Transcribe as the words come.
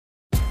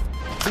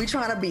We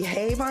trying to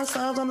behave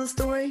ourselves on the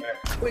story?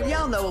 Well,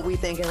 y'all know what we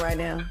thinking right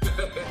now.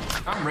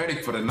 I'm ready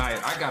for the night.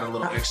 I got a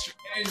little extra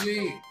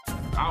energy.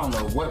 I don't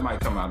know what might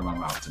come out of my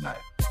mouth tonight.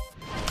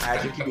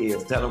 Hide your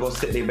kids. Tell them go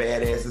sit their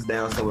bad asses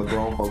down so we're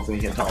grown folks in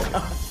here talking.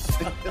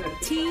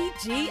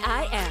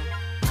 TGIF.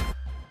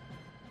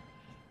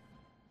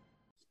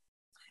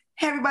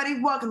 Hey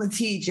everybody, welcome to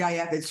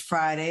TGIF. It's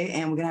Friday,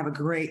 and we're gonna have a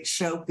great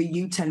show for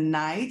you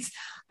tonight.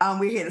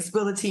 We're here to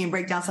spill the tea and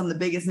break down some of the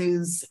biggest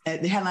news,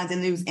 the headlines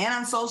in the news, and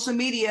on social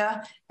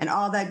media, and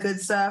all that good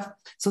stuff.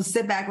 So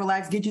sit back,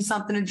 relax, get you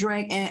something to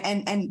drink,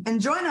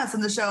 and join us in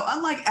the show.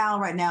 Unlike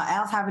Al right now,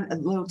 Al's having a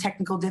little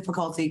technical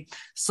difficulty,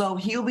 so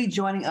he'll be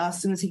joining us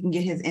as soon as he can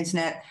get his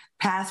internet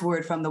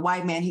password from the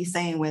white man he's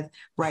staying with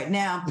right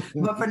now.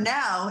 But for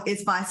now,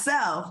 it's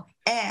myself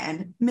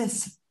and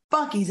Miss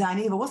Funky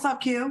Zineva. What's up,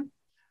 Q?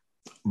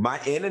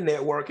 My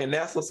internet working.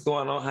 That's what's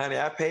going on, honey.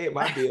 I paid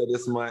my bill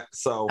this month,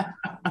 so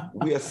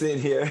we are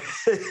sitting here.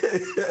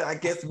 I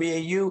guess me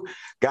and you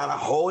gotta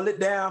hold it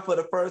down for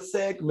the first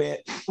segment.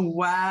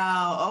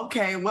 Wow.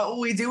 Okay. What will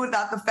we do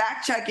without the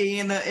fact checking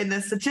in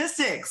the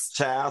statistics?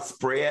 Child,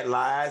 spread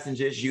lies and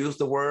just use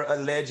the word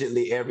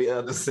allegedly every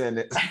other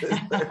sentence.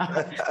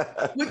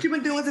 What you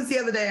been doing since the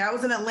other day? I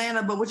was in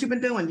Atlanta, but what you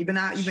been doing? You been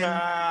out?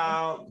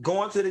 Child,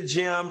 going to the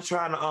gym,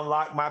 trying to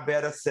unlock my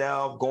better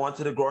self. Going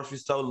to the grocery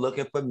store,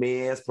 looking for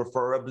men,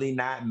 preferably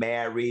not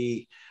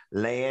married,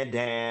 laying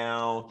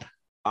down.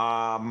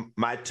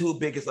 My two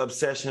biggest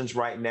obsessions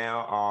right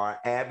now are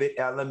Abbott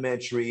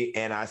Elementary,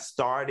 and I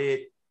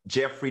started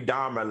Jeffrey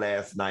Dahmer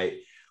last night,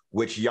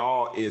 which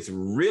y'all is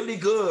really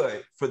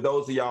good for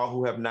those of y'all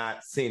who have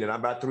not seen it. I'm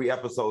about 3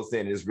 episodes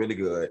in. It's really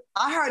good.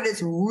 I heard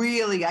it's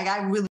really,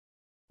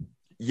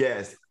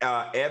 Yes.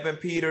 Evan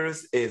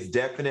Peters is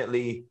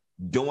definitely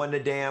doing the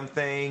damn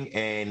thing,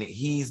 and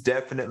he's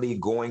definitely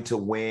going to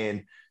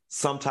win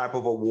some type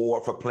of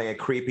award for playing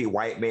creepy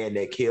white man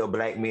that kill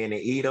black men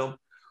and eat them.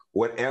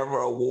 Whatever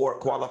award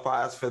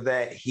qualifies for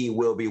that, he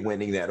will be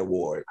winning that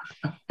award.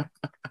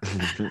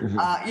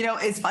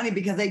 It's funny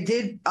because they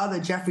did other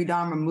Jeffrey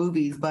Dahmer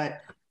movies,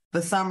 but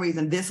for some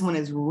reason, this one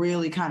is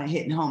really kind of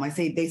hitting home. They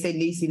say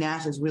Niecy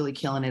Nash is really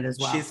killing it as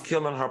well. She's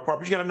killing her part.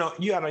 But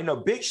you gotta know,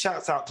 big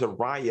shouts out to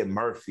Ryan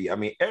Murphy. I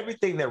mean,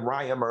 everything that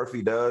Ryan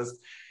Murphy does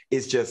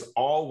is just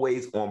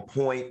always on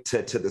point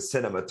to the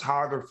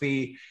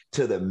cinematography,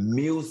 to the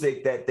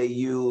music that they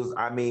use.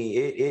 I mean,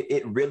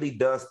 it really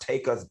does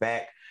take us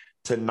back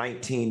to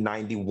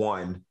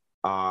 1991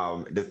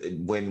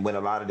 when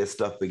a lot of this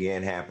stuff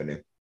began happening.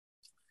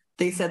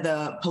 They said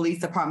the police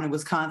department of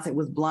Wisconsin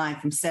was blind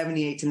from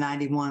 78 to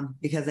 91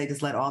 because they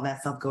just let all that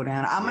stuff go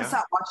down. I'm going to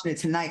stop watching it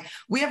tonight.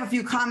 We have a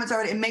few comments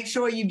already, and make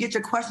sure you get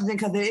your questions in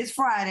because it is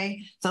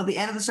Friday. So at the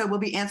end of the show, we'll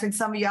be answering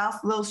some of y'all's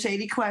little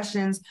shady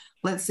questions.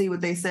 Let's see what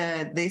they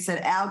said. They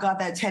said, Al got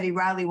that Teddy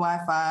Riley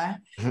Wi-Fi.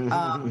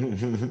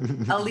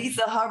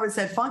 Elisa Hubbard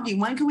said, Funky,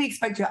 when can we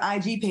expect your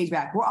IG page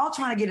back? We're all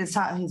trying to get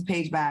his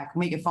page back,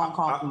 making phone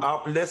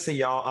calls. Listen,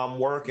 y'all, I'm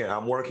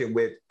working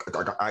with,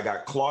 I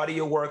got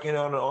Claudia working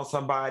on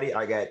somebody.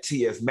 I got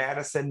T.S.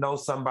 Madison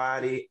knows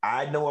somebody.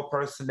 I know a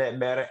person that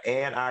met her,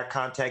 and I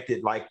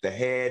contacted like the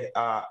head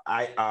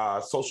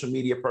social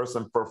media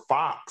person for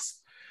Fox.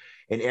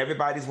 And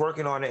everybody's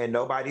working on it, and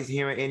nobody's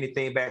hearing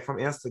anything back from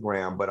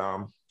Instagram. But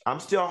I'm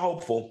still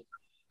hopeful.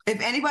 If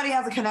anybody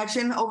has a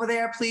connection over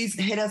there, please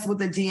hit us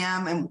with a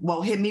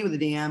DM hit me with a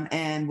DM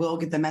and we'll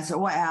get the message,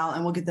 or Al,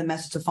 and we'll get the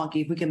message to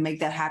Funky if we can make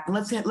that happen.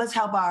 Let's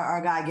help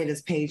our guy get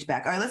his page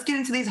back. All right, let's get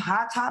into these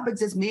hot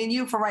topics. It's me and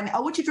you for right now.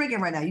 Oh, what you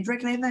drinking right now? You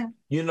drinking anything?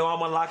 You know,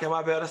 I'm unlocking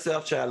my better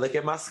self, child. Look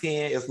at my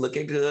skin. It's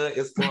looking good.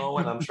 It's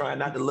glowing. I'm trying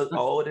not to look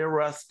old and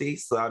rusty.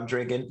 So I'm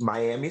drinking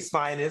Miami's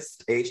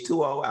Finest,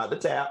 H2O out the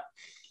tap.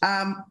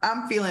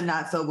 I'm feeling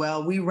not so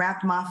well. We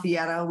wrapped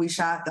Maffietta. We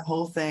shot the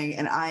whole thing,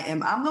 and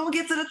I'm going to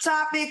get to the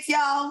topics,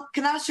 y'all.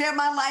 Can I share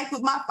my life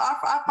with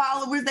our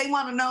followers? They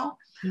want to know.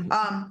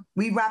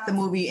 We wrapped the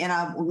movie, and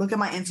I look at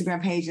my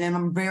Instagram page, and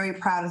I'm very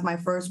proud. It's my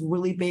first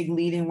really big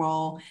leading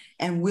role,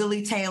 and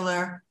Willie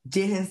Taylor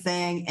did his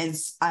thing, and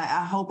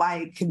I hope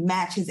I can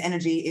match his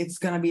energy. It's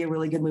going to be a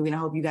really good movie, and I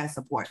hope you guys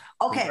support.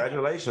 Okay.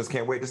 Congratulations.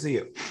 Can't wait to see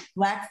it.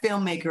 Black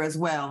filmmaker as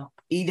well,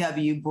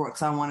 E.W.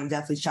 Brooks. I want to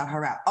definitely shout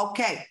her out.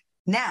 Okay.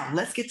 Now,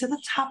 let's get to the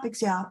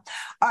topics, y'all.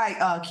 All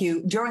right,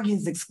 Q. During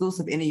his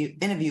exclusive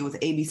interview with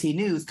ABC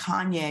News,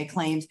 Kanye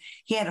claims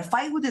he had a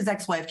fight with his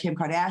ex-wife, Kim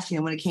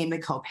Kardashian, when it came to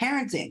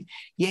co-parenting.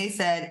 Ye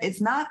said,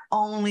 it's not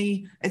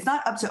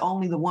up to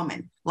only the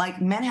woman.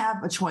 Like, men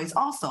have a choice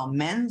also.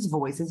 Men's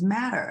voices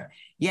matter.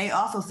 Ye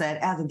also said,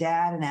 as a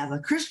dad and as a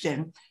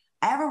Christian,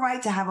 I have a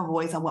right to have a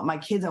voice on what my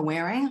kids are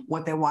wearing,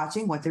 what they're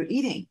watching, what they're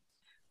eating.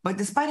 But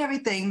despite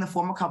everything the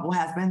former couple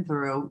has been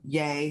through,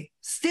 Ye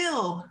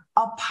still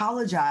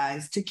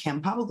apologized to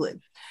Kim publicly.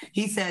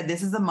 He said,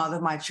 this is the mother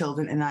of my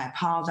children, and I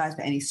apologize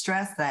for any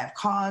stress that I have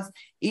caused,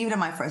 even in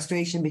my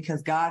frustration,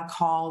 because God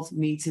calls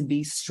me to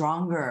be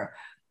stronger.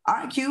 All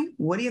right, Q,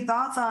 what are your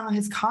thoughts on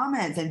his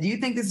comments? And do you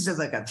think this is just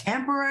like a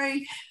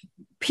temporary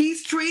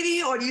peace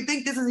treaty, or do you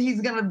think he's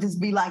going to just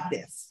be like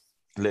this?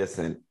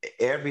 Listen,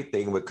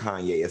 everything with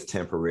Kanye is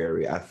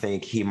temporary. I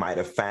think he might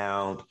have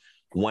found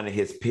one of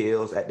his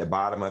pills at the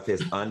bottom of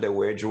his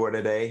underwear drawer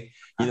today.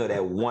 You know,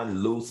 that one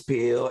loose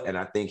pill, and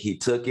I think he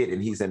took it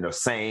and he's in the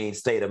same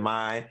state of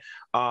mind.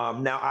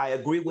 Now, I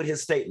agree with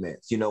his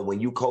statements. You know, when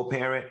you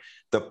co-parent,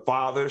 the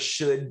father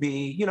should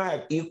be, you know,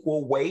 have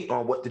equal weight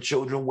on what the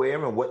children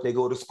wear and what they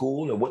go to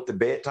school and what the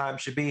bedtime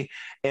should be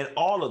and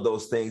all of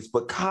those things.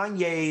 But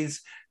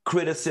Kanye's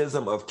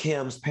criticism of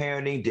Kim's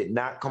parenting did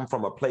not come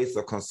from a place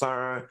of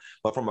concern,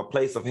 but from a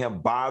place of him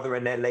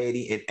bothering that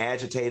lady and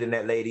agitating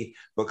that lady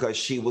because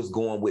she was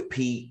going with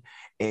Pete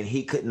and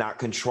he could not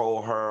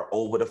control her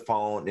over the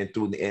phone and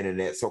through the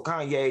internet. So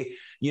Kanye,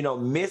 you know,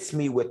 missed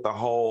me with the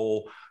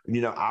whole,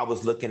 you know, I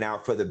was looking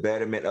out for the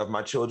betterment of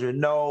my children.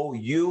 No,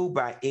 you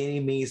by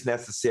any means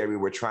necessary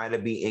were trying to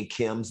be in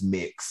Kim's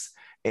mix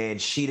and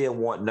she didn't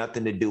want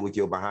nothing to do with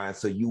your behind.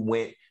 So you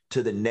went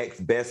to the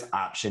next best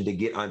option to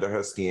get under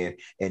her skin,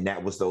 and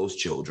that was those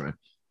children.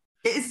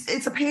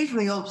 It's a page from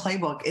the old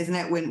playbook, isn't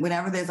it?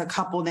 Whenever there's a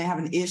couple and they have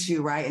an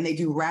issue, right, and they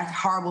do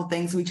horrible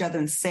things to each other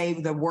and say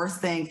the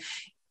worst thing,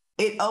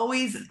 it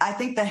always, I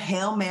think the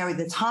Hail Mary,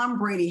 the Tom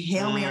Brady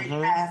Hail Mary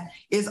pass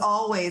is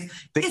always,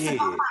 it's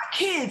about my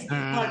kids.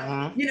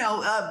 You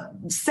know,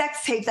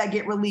 sex tapes that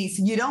get released.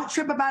 You don't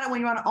trip about it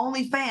when you're on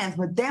OnlyFans,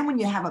 but then when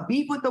you have a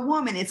beef with the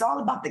woman, it's all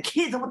about the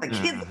kids and what the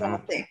kids are going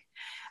to think.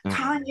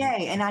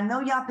 Kanye, and I know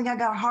y'all think I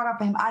got a heart up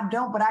for him. I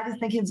don't, but I just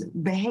think his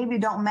behavior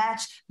don't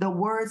match the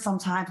words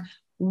sometimes.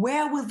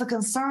 Where was the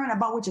concern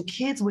about what your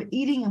kids were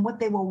eating and what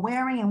they were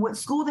wearing and what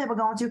school they were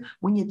going to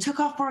when you took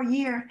off for a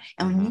year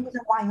and when you was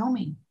in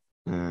Wyoming?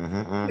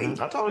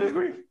 I totally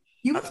agree.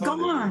 You was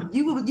gone.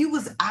 You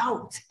was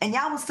out, and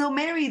y'all was still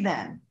married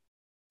then.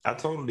 I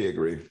totally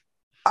agree.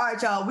 All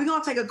right, y'all. We're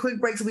gonna take a quick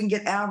break so we can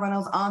get Al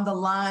Reynolds on the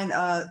line.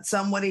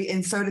 Somebody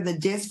inserted the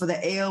disc for the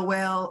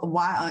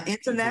AOL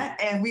internet,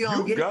 and we're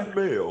gonna get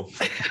mail.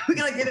 We're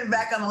gonna get it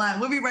back on the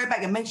line. We'll be right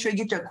back, and make sure you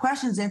get your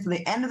questions in for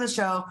the end of the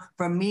show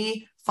from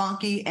me,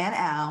 Funky, and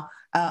Al,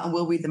 and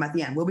we'll read them at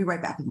the end. We'll be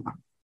right back with more.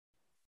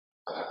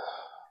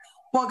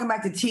 Welcome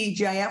back to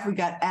TGIF. We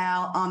got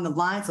Al on the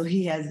line, so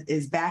he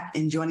is back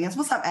and joining us.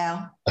 What's up,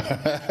 Al?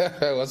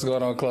 What's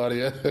going on,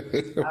 Claudia?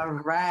 All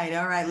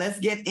right. Let's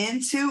get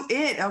into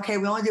it. Okay,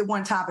 we only did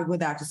one topic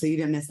without you, so you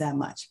didn't miss that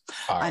much.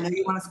 Right. I know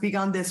you want to speak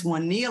on this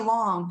one. Nia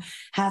Long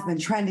has been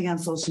trending on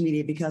social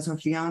media because her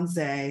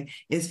fiance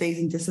is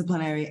facing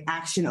disciplinary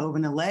action over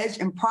an alleged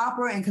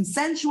improper and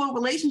consensual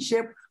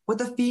relationship with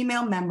a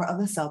female member of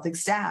the Celtics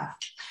staff.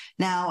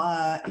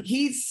 Now,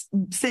 he's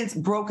since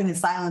broken his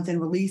silence and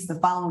released the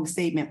following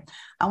statement.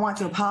 I want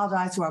to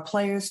apologize to our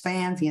players,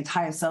 fans, the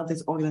entire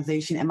Celtics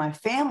organization, and my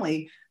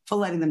family for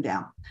letting them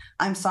down.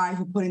 I'm sorry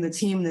for putting the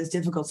team in this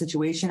difficult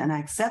situation, and I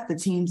accept the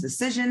team's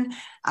decision.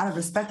 Out of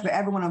respect for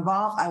everyone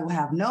involved, I will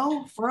have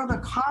no further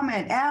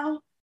comment.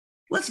 Al,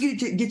 let's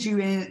get you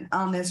in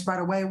on this right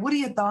away. What are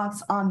your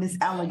thoughts on this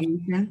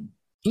allegation?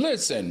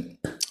 Listen,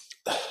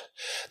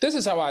 this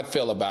is how I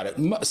feel about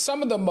it.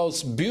 Some of the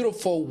most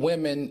beautiful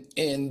women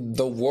in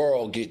the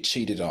world get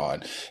cheated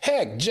on.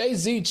 Heck,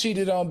 Jay-Z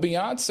cheated on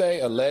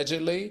Beyonce,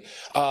 allegedly.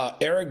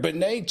 Eric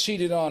Benet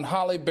cheated on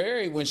Halle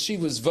Berry when she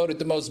was voted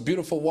the most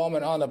beautiful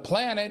woman on the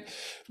planet.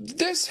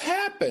 This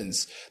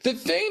happens. The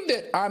thing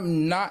that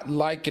I'm not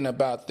liking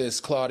about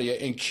this, Claudia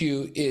and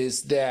Q,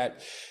 is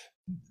that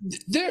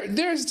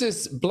there's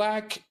this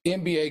black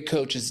NBA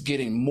coach is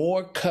getting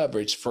more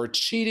coverage for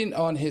cheating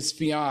on his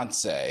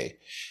fiance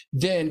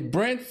than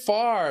Brent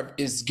Favre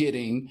is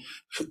getting.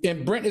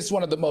 And Brent is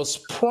one of the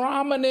most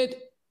prominent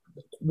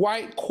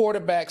white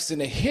quarterbacks in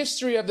the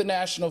history of the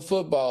National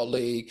Football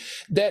League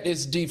that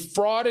is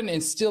defrauding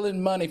and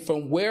stealing money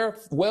from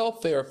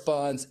welfare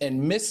funds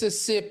in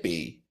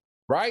Mississippi,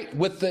 right,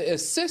 with the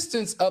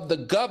assistance of the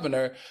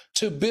governor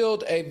to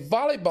build a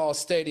volleyball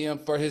stadium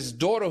for his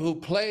daughter who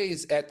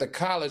plays at the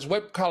college.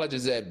 What college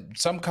is that?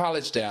 Some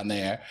college down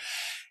there.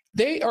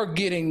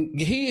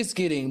 He is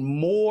getting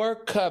more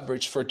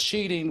coverage for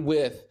cheating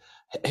with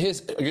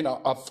his,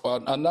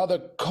 another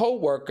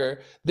coworker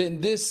than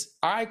this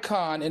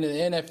icon in the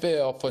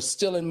NFL for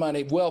stealing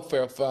money,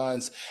 welfare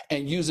funds,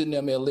 and using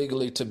them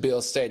illegally to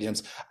build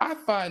stadiums. I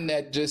find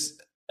that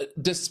just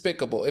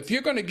despicable. If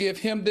you're going to give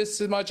him this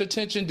much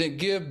attention, then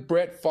give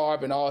Brett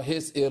Favre and all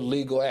his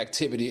illegal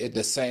activity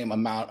the same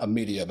amount of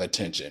media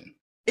attention.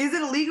 Is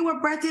it illegal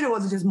what Brett did, or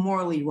was it just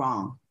morally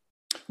wrong?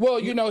 Well,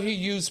 he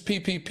used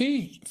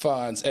PPP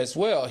funds as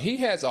well. He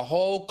has a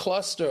whole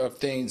cluster of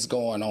things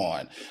going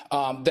on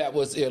that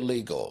was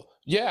illegal.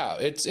 Yeah,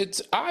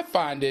 I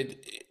find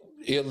it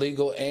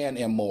illegal and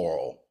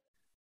immoral.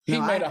 He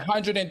made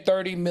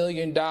 $130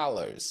 million.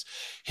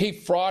 He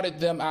frauded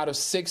them out of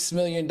 $6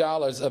 million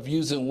of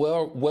using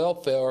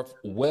welfare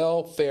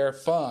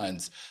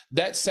funds.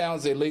 That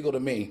sounds illegal to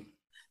me.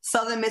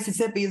 Southern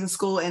Mississippi is a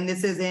school, and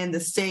this is in the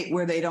state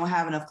where they don't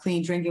have enough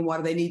clean drinking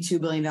water. They need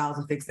 $2 billion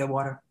to fix their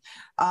water.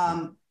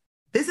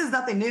 This is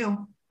nothing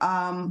new.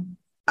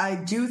 I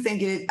do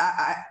think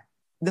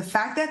the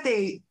fact that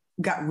they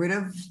got rid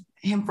of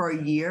him for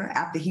a year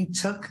after he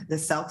took the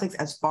Celtics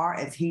as far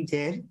as he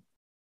did,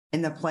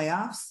 in the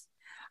playoffs.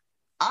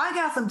 I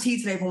got some tea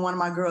today from one of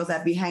my girls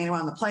that be hanging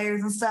around the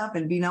players and stuff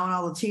and be knowing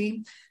all the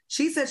tea.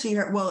 She said she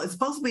heard, well, it's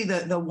supposed to be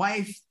the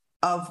wife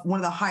of one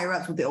of the higher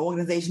ups with the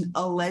organization,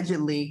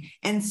 allegedly,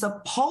 and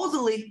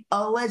supposedly,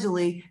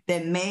 allegedly,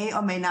 that may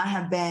or may not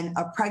have been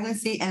a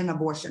pregnancy and an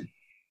abortion.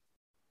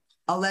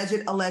 Alleged.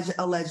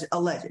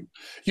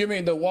 You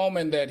mean the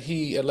woman that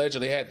he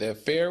allegedly had the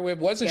affair with?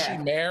 Wasn't she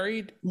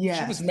married?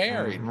 Yeah. She was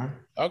married. Mm-hmm.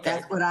 Okay.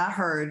 That's what I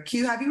heard.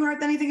 Q, have you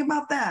heard anything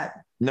about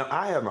that? No,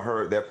 I haven't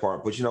heard that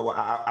part, but you know what?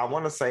 I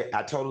want to say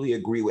I totally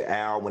agree with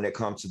Al when it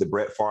comes to the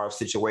Brett Favre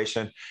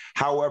situation.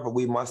 However,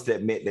 we must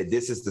admit that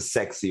this is the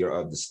sexier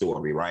of the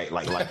story, right?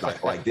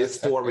 Like this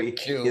story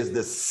is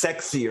the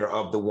sexier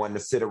of the one to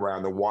sit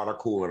around the water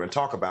cooler and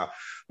talk about.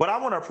 But I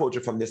want to approach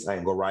it from this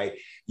angle, right?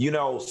 You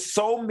know,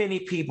 so many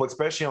people,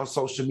 especially on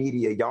social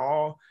media,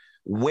 y'all,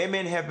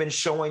 women have been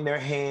showing their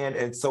hand,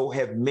 and so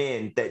have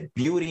men, that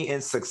beauty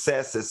and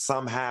success is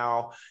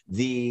somehow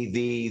the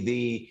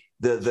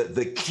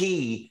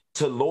key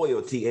to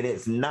loyalty, and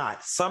it's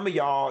not. Some of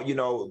y'all, you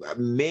know,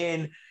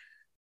 men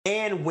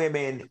and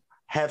women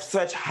have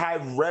such high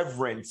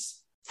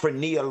reverence for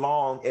Nia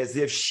Long as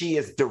if she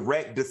is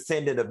direct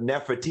descendant of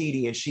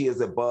Nefertiti and she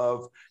is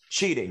above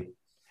cheating.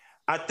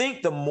 I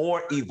think the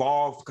more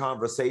evolved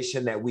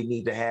conversation that we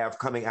need to have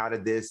coming out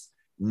of this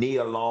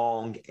Nia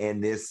Long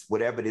and this,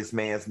 whatever this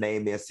man's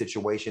name is,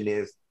 situation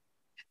is,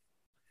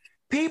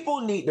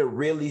 people need to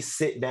really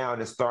sit down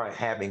and start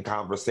having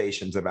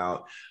conversations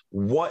about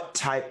what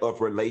type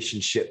of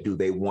relationship do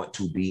they want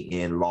to be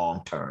in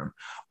long term.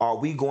 Are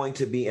we going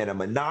to be in a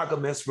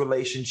monogamous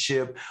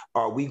relationship?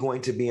 Are we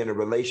going to be in a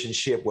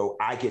relationship where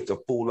I get to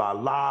fool la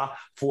la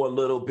for a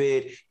little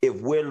bit? If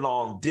we're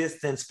long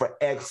distance for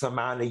X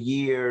amount of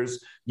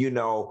years, you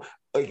know,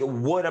 like,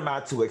 what am I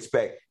to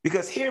expect?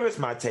 Because here is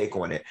my take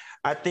on it.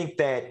 I think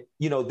that,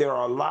 you know, there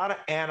are a lot of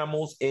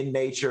animals in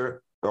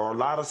nature. There are a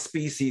lot of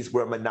species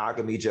where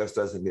monogamy just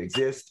doesn't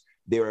exist.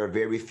 There are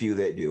very few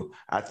that do.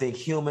 I think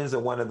humans are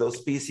one of those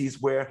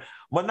species where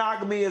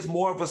monogamy is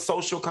more of a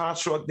social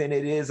construct than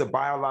it is a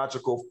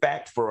biological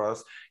fact for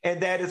us. And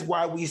that is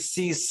why we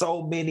see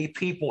so many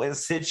people in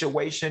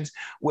situations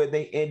where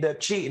they end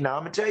up cheating. Now,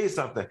 I'm going to tell you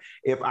something.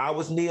 If I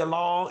was Nia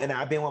Long and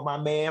I've been with my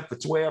man for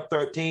 12,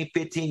 13,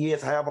 15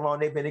 years, however long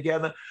they've been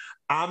together,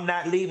 I'm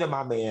not leaving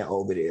my man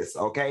over this,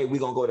 okay? We're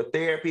going to go to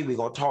therapy. We're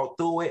going to talk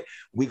through it.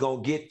 We're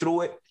going to get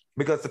through it.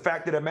 Because the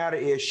fact of the matter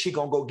is she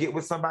going to go get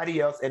with somebody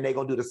else and they're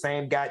going to do the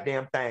same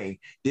goddamn thing.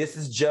 This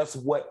is just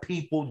what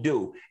people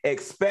do,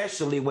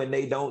 especially when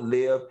they don't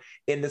live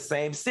in the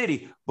same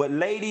city. But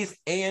ladies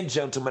and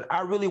gentlemen,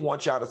 I really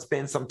want y'all to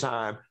spend some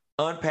time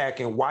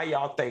unpacking why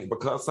y'all think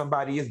because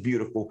somebody is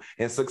beautiful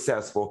and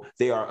successful,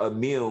 they are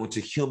immune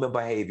to human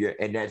behavior,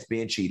 and that's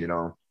being cheated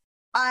on.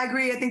 I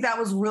agree. I think that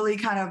was really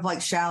kind of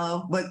like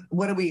shallow, but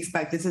what do we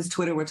expect? This is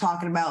Twitter we're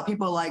talking about.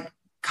 People like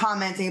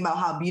commenting about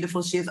how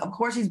beautiful she is. Of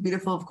course she's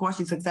beautiful. Of course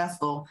she's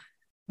successful,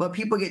 but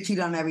people get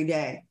cheated on every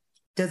day.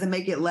 Does it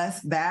make it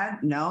less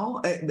bad?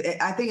 No.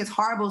 I think it's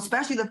horrible,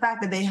 especially the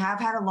fact that they have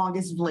had a long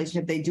distance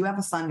relationship. They do have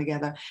a son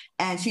together,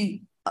 and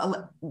she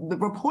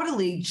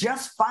reportedly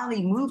just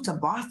finally moved to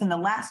Boston the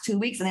last 2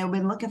 weeks, and they've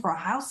been looking for a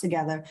house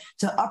together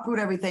to uproot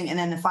everything and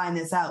then to find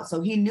this out. So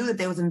he knew that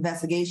there was an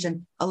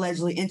investigation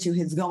allegedly into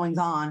his goings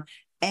on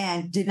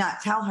and did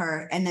not tell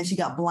her. And then she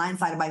got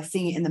blindsided by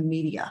seeing it in the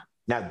media.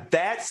 Now,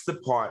 that's the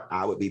part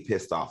I would be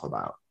pissed off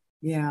about.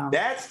 Yeah.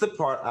 That's the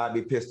part I'd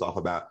be pissed off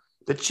about.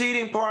 The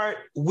cheating part,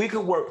 we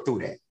could work through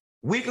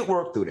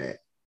that.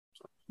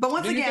 But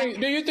once again,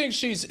 do you think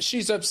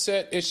she's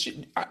upset? Is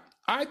she?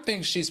 I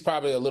think she's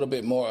probably a little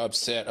bit more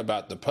upset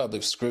about the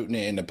public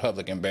scrutiny and the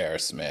public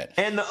embarrassment.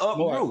 And the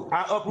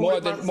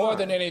uproot. More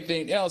than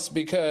anything else,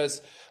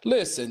 because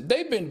listen,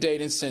 they've been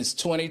dating since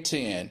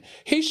 2010.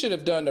 He should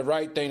have done the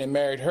right thing and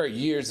married her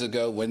years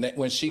ago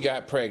when she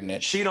got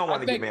pregnant. She don't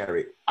want to get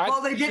married.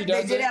 Well, they did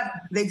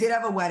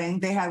have a wedding.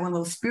 They had one of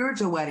those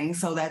spiritual weddings,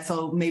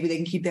 so maybe they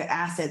can keep their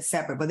assets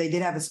separate. But they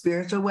did have a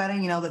spiritual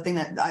wedding. You know, the thing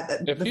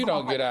that if you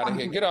don't get out of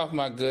here, get off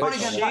my good. But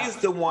she's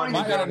the one.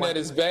 My internet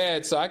is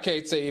bad, so I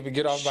can't say even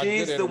get off my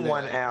good. She's the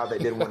one, Al, that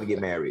didn't want to get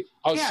married.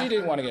 Oh, yeah. She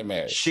didn't want to get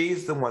married.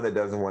 She's the one that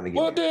doesn't want to get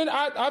married. Well, then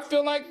I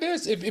feel like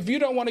this. If you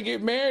don't want to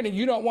get married and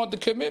you don't want the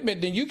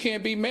commitment, then you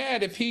can't be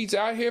mad if he's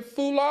out here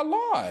fool la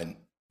lawn.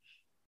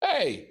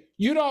 Hey.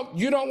 You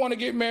don't want to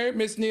get married,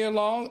 Miss Nia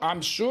Long? I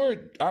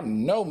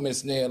know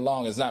Miss Nia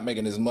Long is not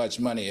making as much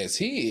money as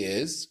he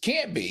is.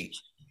 Can't be.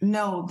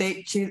 No,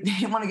 they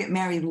didn't want to get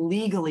married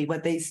legally,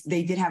 but they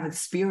did have a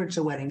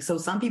spiritual wedding. So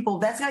some people,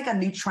 that's like a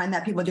new trend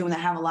that people are doing that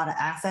have a lot of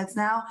assets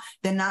now.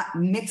 They're not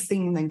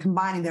mixing and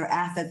combining their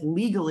assets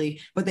legally,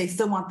 but they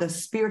still want the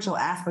spiritual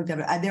aspect of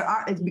it.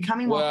 It's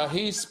becoming more. Well,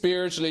 he's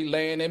spiritually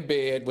laying in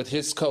bed with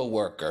his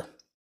coworker.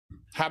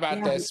 How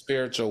about that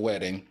spiritual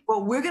wedding?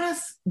 Well, we're going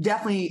to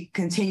definitely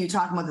continue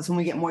talking about this when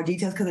we get more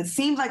details, because it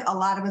seems like a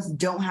lot of us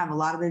don't have a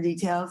lot of the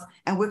details.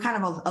 And we're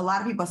kind of a lot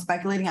of people are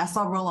speculating. I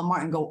saw Roland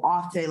Martin go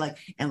off today, like,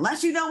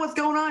 unless you know what's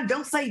going on,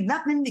 don't say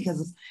nothing,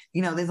 because,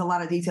 you know, there's a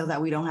lot of details that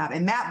we don't have.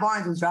 And Matt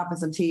Barnes was dropping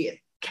some tea.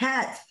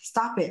 Kat,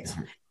 stop it.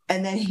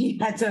 and then he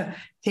had to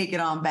take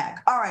it on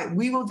back. All right,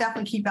 we will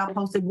definitely keep y'all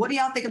posted. What do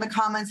y'all think in the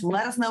comments?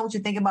 Let us know what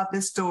you think about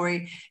this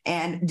story.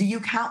 And do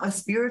you count a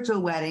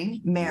spiritual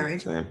wedding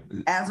marriage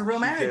as a real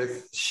marriage?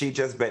 She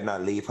just better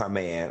not leave her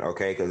man,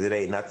 okay? Because it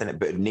ain't nothing.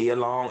 But Nia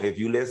Long, if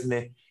you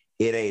listening,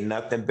 it ain't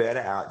nothing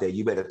better out there.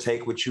 You better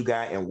take what you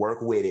got and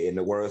work with it. In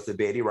the words of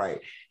Betty Wright,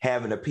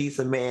 having a piece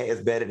of man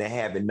is better than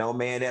having no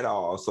man at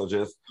all. So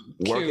just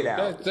work it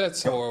out.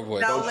 That's horrible.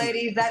 No,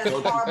 ladies, that is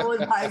horrible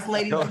advice.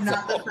 Ladies, do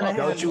not listen to him.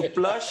 Don't you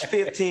flush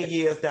 15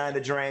 years down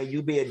the drain.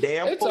 You be a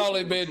damn It's fool.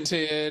 only been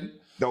 10.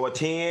 Go a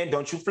 10.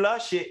 Don't you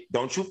flush it.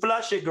 Don't you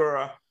flush it,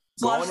 girl.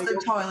 Flush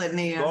the toilet,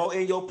 Nia. Go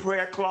in your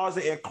prayer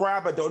closet and cry,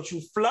 but don't you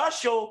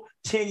flush your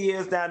 10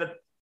 years down the...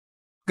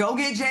 Go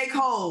get J.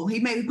 Cole. He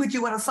maybe put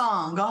you in a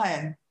song. Go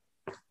ahead.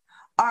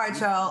 All right,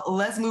 y'all,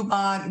 let's move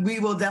on. We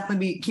will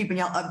definitely be keeping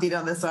y'all updated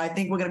on this. So I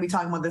think we're going to be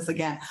talking about this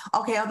again.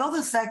 Okay, although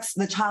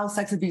the child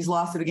sex abuse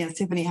lawsuit against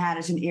Tiffany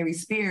Haddish and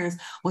Aries Spears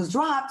was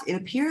dropped, it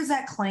appears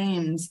that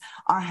claims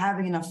are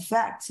having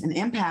an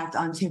impact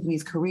on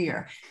Tiffany's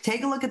career.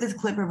 Take a look at this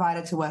clip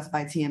provided to us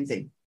by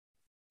TMZ.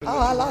 Oh,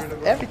 I lost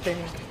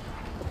everything.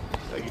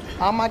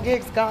 All my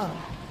gigs gone.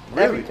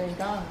 Really? Everything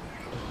gone.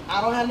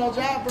 I don't have no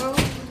job, bro.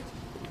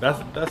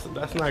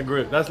 That's not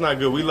good. That's not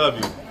good. We love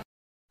you.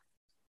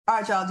 All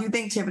right, y'all. Do you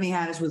think Tiffany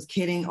Haddish was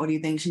kidding, or do you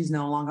think she's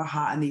no longer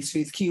hot in these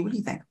streets? Q, what do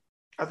you think?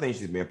 I think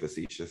she's being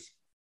facetious.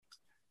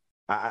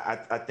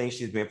 I think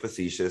she's being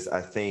facetious.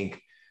 I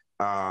think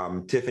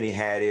Tiffany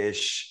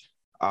Haddish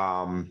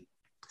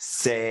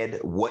said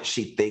what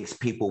she thinks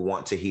people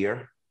want to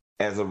hear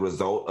as a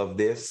result of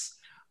this.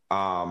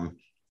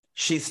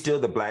 She's still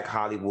the Black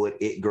Hollywood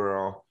it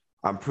girl.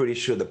 I'm pretty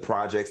sure the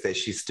projects that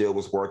she still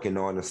was working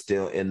on are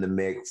still in the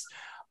mix.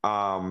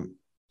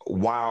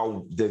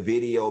 While the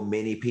video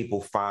many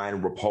people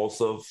find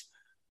repulsive,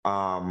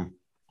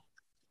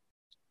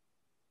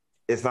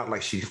 it's not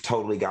like she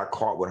totally got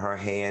caught with her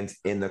hands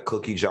in the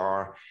cookie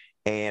jar.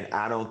 And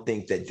I don't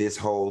think that this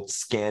whole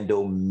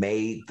scandal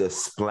made the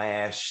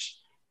splash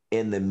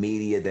in the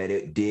media that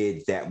it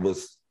did that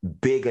was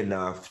big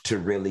enough to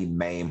really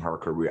maim her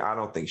career. I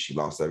don't think she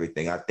lost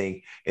everything. I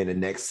think in the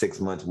next 6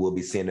 months, we'll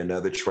be seeing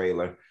another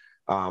trailer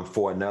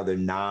for another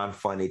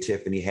non-funny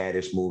Tiffany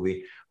Haddish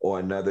movie, or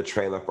another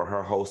trailer for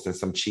her hosting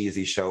some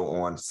cheesy show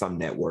on some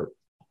network.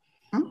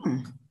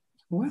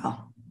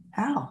 Well,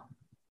 Al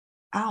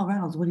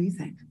Reynolds, what do you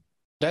think?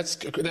 That's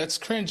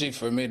cringy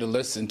for me to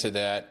listen to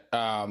that.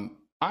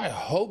 I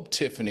hope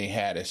Tiffany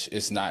Haddish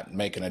is not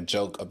making a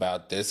joke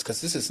about this, because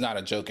this is not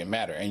a joking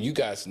matter. And you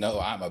guys know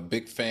I'm a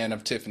big fan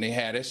of Tiffany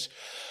Haddish.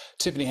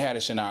 Tiffany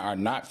Haddish and I are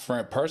not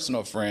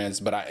personal friends,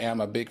 but I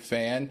am a big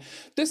fan.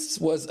 This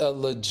was a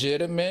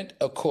legitimate,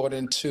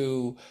 according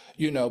to,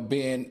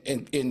 being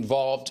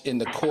involved in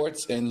the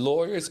courts and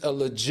lawyers, a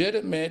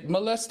legitimate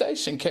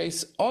molestation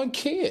case on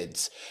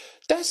kids.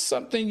 That's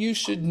something you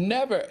should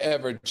never,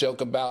 ever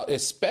joke about,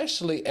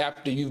 especially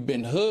after you've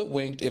been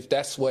hoodwinked, if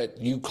that's what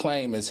you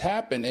claim has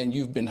happened, and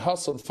you've been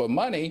hustled for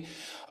money.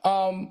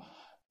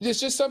 It's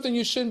just something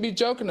you shouldn't be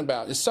joking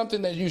about. It's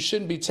something that you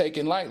shouldn't be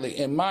taking lightly.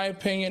 In my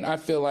opinion, I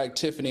feel like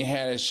Tiffany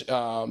Haddish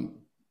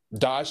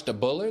dodged a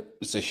bullet.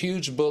 It's a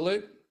huge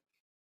bullet.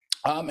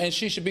 And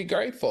she should be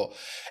grateful.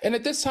 And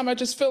at this time, I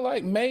just feel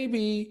like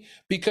maybe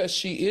because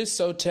she is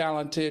so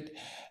talented,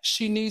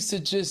 she needs to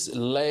just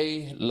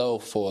lay low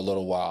for a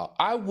little while.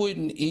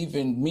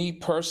 Me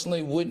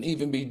personally, wouldn't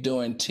even be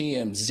doing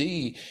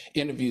TMZ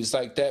interviews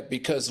like that,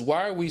 because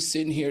why are we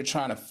sitting here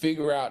trying to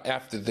figure out,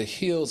 after the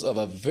heels of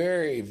a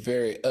very,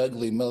 very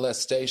ugly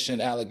molestation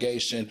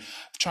allegation,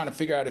 trying to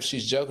figure out if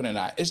she's joking or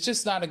not? It's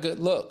just not a good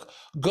look.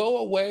 Go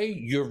away.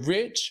 You're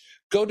rich.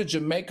 Go to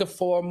Jamaica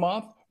for a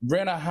month.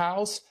 Rent a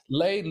house,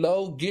 lay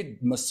low,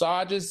 get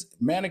massages,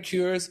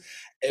 manicures,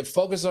 and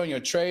focus on your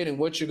trade and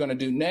what you're going to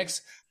do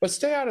next. But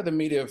stay out of the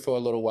media for a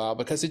little while,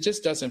 because it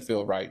just doesn't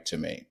feel right to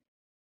me.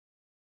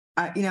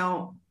 I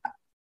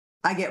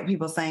get what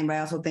people are saying, but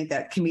I also think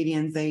that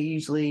comedians, they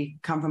usually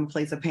come from a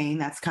place of pain.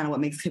 That's kind of what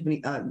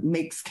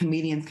makes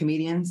comedians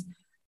comedians.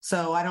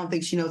 So I don't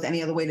think she knows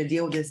any other way to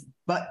deal with this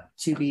but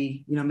to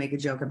make a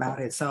joke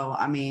about it. So,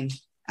 I mean,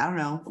 I don't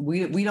know.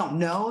 We don't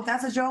know if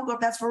that's a joke or if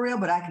that's for real,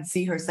 but I can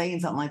see her saying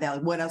something like that.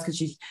 Like, what else could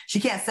she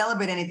can't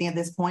celebrate anything at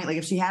this point. Like,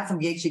 if she had some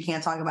gigs, she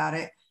can't talk about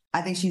it.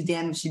 I think she's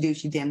damned if she do,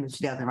 she's damned if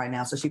she doesn't right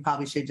now. So she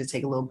probably should just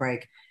take a little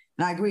break.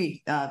 And I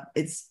agree.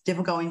 It's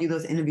difficult when you do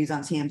those interviews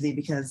on TMZ,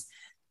 because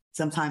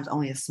sometimes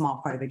only a small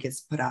part of it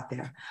gets put out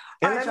there.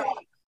 And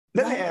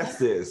let me ask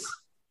this.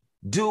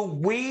 Do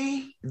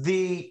we,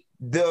 the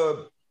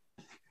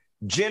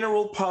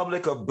general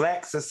public of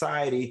Black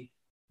society,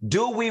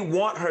 do we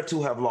want her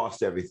to have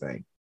lost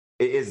everything?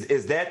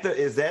 Is that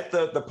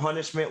the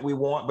punishment we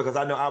want? Because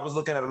I know I was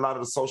looking at a lot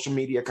of the social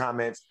media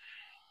comments,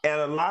 and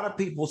a lot of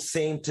people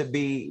seem to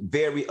be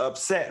very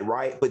upset,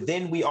 right? But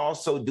then we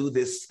also do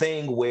this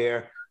thing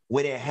where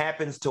when it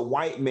happens to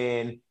white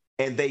men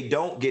and they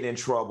don't get in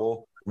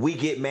trouble, we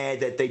get mad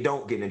that they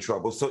don't get in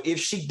trouble. So if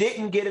she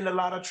didn't get in a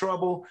lot of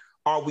trouble,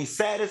 Are we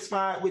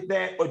satisfied with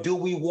that, or do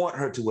we want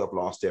her to have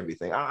lost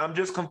everything? I'm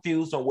just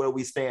confused on where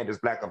we stand as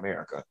Black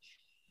America.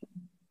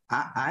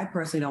 I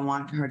personally don't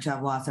want her to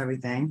have lost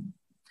everything.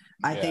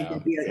 I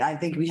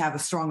think we have a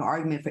strong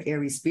argument for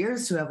Aries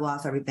Spears to have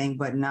lost everything,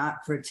 but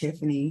not for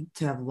Tiffany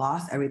to have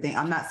lost everything.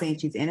 I'm not saying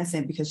she's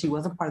innocent because she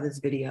was a part of this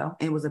video.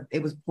 It was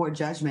poor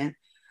judgment,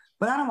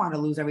 but I don't want her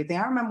to lose everything.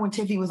 I remember when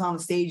Tiffany was on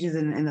the stages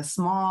in the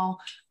small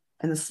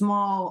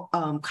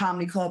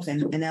comedy clubs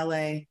in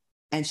LA.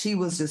 And she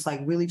was just like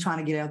really trying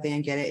to get out there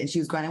and get it. And she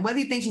was grinding. Whether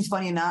you think she's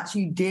funny or not,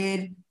 she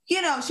did.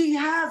 You know, she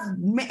has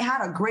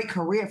had a great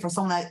career for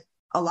someone that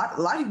a lot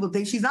of people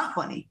think she's not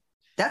funny.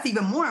 That's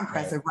even more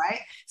impressive,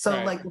 right?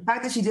 So like the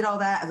fact that she did all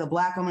that as a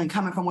Black woman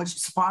coming from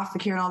foster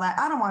care and all that,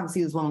 I don't want to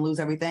see this woman lose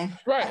everything.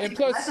 Right. I think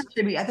lessons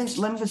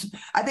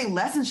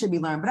should be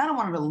learned, but I don't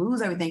want her to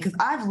lose everything because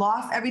I've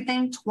lost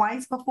everything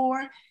twice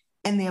before.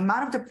 And the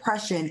amount of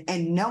depression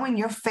and knowing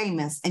you're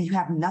famous and you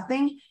have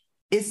nothing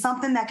is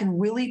something that can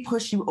really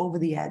push you over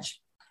the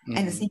edge. Mm-hmm.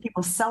 And to see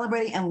people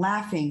celebrating and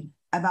laughing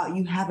about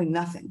you having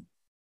nothing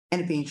and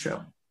it being true.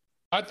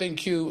 I think,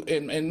 Q,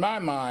 in my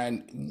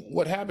mind,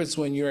 what happens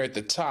when you're at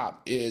the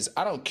top is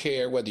I don't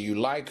care whether you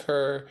like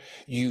her,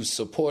 you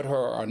support her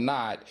or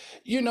not.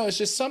 You know, it's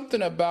just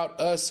something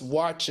about us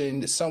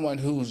watching someone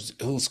who's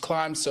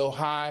climbed so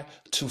high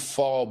to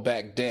fall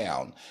back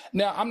down.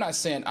 Now, I'm not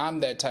saying I'm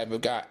that type of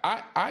guy.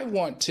 I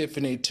want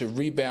Tiffany to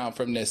rebound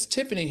from this.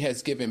 Tiffany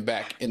has given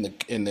back in the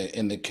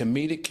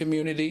comedic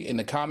community, in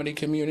the comedy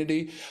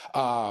community.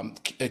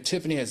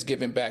 Tiffany has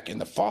given back in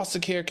the foster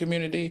care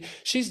community.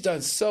 She's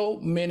done so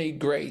many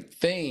great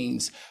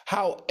things.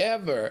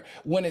 However,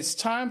 when it's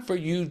time for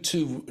you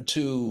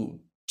to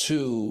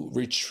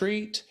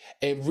retreat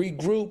and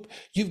regroup,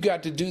 you've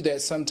got to do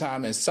that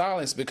sometime in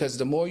silence, because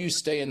the more you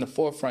stay in the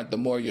forefront, the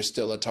more you're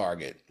still a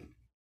target.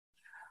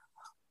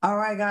 All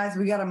right, guys,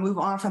 we got to move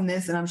on from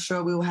this, and I'm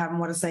sure we will have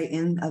more to say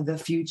in the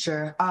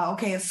future.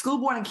 Okay, a school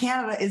board in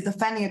Canada is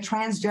defending a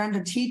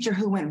transgender teacher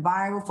who went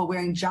viral for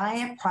wearing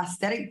giant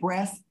prosthetic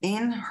breasts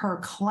in her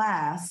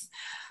class.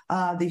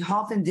 The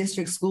Halton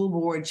District School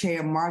Board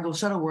Chair Margot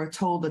Shuttleworth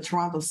told the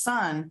Toronto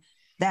Sun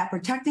that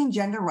protecting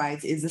gender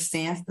rights is the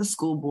stance the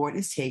school board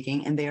is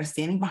taking, and they are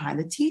standing behind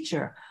the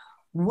teacher.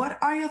 What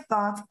are your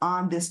thoughts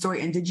on this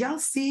story? And did y'all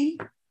see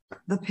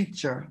the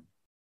picture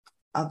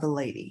of the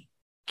lady?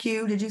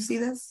 Q, did you see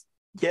this?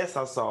 Yes,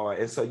 I saw it.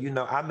 And so, you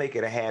know, I make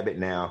it a habit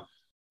now.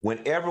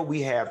 Whenever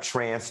we have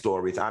trans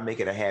stories, I make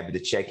it a habit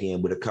to check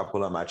in with a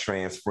couple of my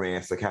trans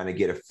friends to kind of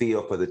get a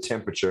feel for the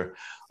temperature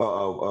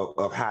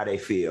of how they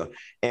feel.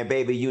 And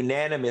baby,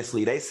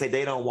 unanimously, they say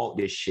they don't want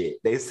this shit.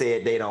 They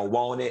said they don't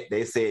want it.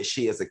 They said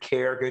she is a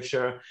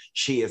caricature.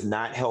 She is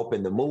not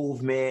helping the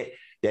movement,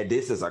 that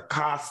this is a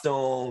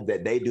costume,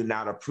 that they do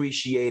not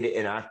appreciate it.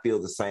 And I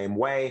feel the same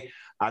way.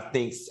 I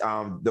think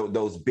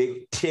those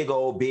big tig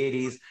old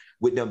biddies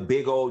with them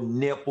big old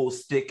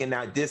nipples sticking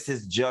out, this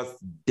is just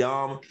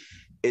dumb.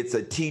 It's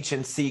a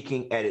teaching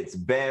seeking at its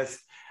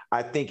best.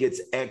 I think it's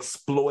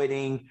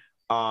exploiting.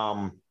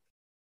 I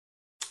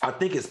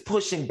think it's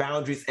pushing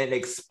boundaries and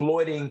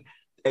exploiting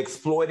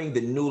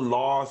the new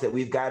laws that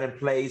we've got in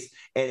place,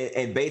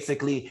 and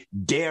basically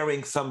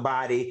daring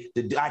somebody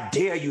I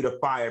dare you to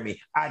fire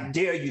me. I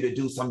dare you to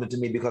do something to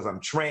me because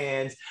I'm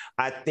trans.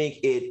 I think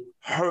it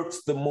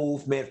hurts the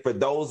movement for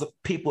those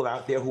people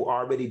out there who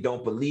already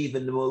don't believe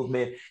in the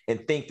movement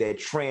and think that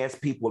trans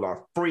people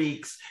are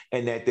freaks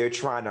and that they're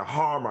trying to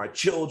harm our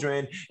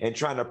children and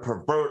trying to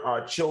pervert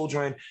our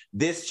children.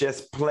 This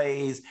just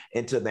plays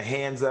into the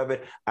hands of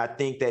it. I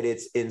think that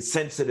it's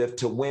insensitive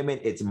to women.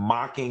 It's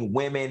mocking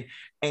women.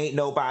 Ain't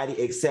nobody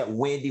except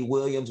Wendy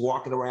Williams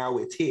walking around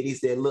with titties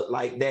that look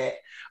like that.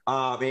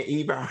 And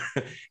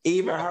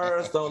even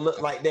hers don't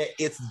look like that.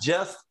 It's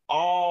just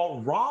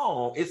all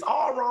wrong. It's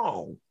all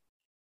wrong.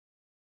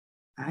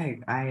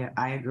 I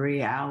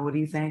agree. Al, what do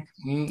you think?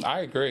 I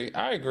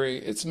agree.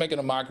 It's making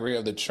a mockery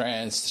of the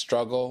trans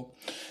struggle.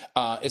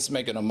 It's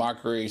making a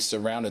mockery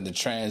surrounding the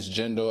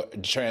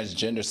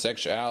transgender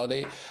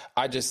sexuality.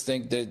 I just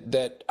think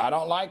that I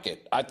don't like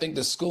it. I think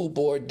the school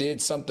board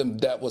did something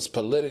that was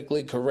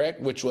politically correct,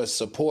 which was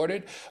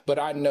supported, but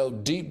I know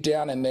deep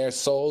down in their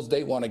souls,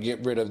 they want to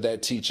get rid of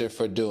that teacher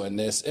for doing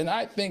this. And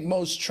I think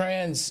most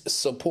trans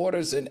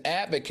supporters and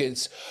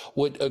advocates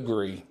would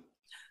agree.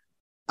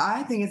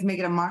 I think it's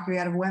making a mockery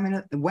out of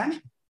women,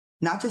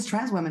 not just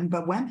trans women,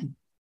 but women.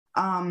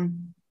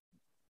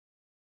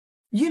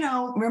 You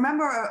know,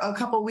 remember a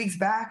couple of weeks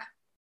back,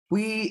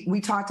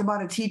 we talked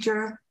about a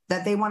teacher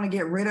that they want to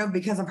get rid of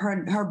because of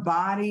her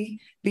body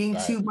being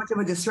too much of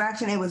a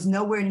distraction. It was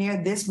nowhere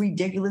near this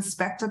ridiculous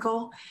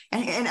spectacle.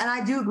 And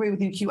I do agree with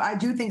you, Q. I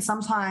do think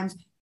sometimes,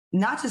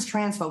 not just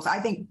trans folks,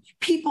 I think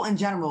people in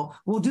general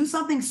will do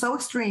something so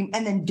extreme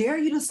and then dare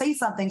you to say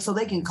something so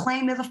they can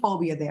claim there's a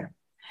phobia there.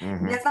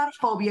 Mm-hmm. That's not a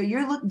phobia.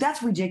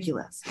 That's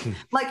ridiculous.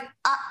 Like,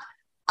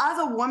 as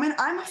a woman,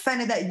 I'm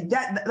offended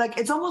that like,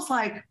 it's almost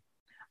like,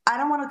 I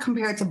don't want to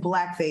compare it to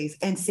blackface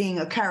and seeing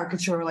a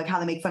caricature, like how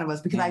they make fun of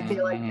us, because I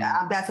feel like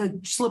that's a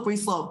slippery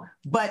slope.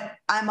 But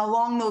I'm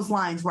along those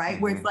lines, right?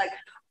 Where it's like,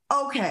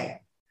 okay,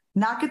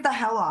 Knock it the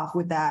hell off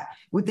with that,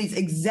 with these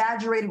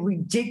exaggerated,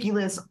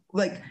 ridiculous,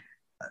 like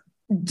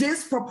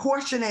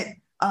disproportionate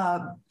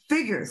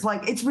figures.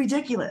 Like, it's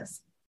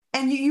ridiculous.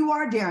 And you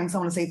are daring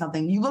someone to say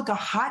something. You look a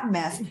hot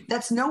mess.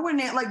 That's nowhere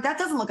near, like, that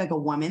doesn't look like a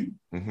woman.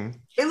 Mm-hmm.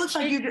 It looks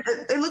like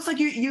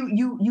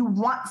you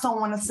want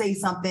someone to say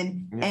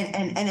something,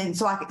 and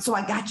so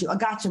I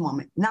got you,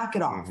 woman. Knock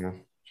it off. Mm-hmm.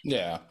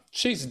 Yeah,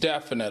 she's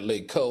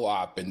definitely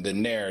co-opting the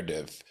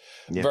narrative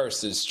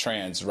versus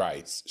trans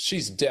rights.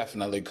 She's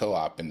definitely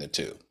co-opting the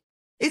two.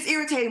 It's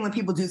irritating when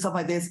people do stuff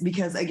like this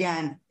because,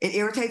 again, it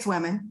irritates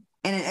women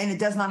and it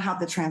does not help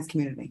the trans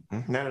community.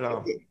 Not at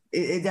all.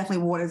 It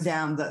definitely waters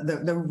down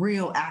the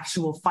real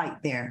actual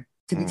fight there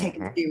to be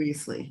taken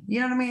seriously. You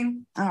know what I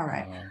mean? All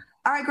right.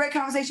 All right, great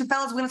conversation,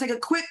 fellas. We're going to take a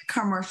quick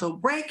commercial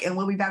break, and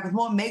we'll be back with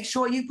more. Make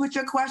sure you put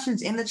your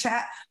questions in the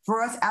chat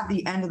for us at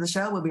the end of the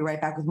show. We'll be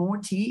right back with more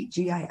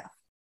TGIF.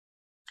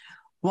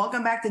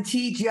 Welcome back to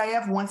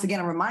TGIF. Once again,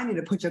 a reminder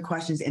to put your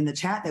questions in the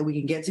chat that we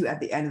can get to at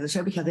the end of the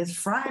show because it's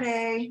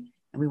Friday,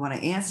 and we want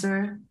to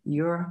answer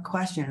your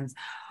questions.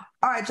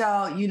 All right,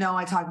 y'all, you know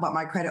I talk about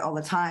my credit all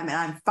the time, and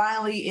I'm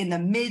finally in the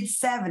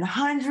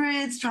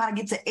mid-700s, trying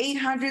to get to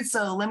 800.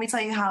 So let me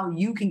tell you how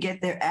you can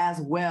get there as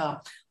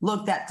well.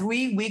 Look, that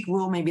 3-week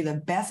rule may be the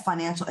best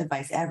financial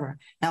advice ever.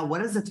 Now,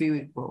 what is the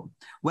 3-week rule?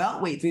 Well,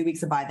 wait 3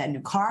 weeks to buy that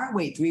new car,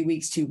 wait 3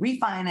 weeks to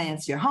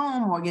refinance your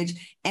home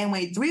mortgage, and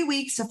wait 3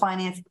 weeks to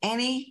finance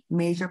any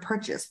major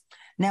purchase.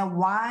 Now,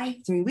 why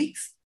 3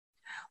 weeks?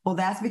 Well,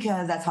 that's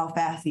because that's how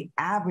fast the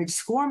average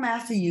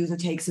ScoreMaster user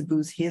takes to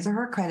boost his or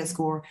her credit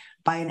score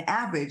by an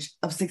average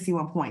of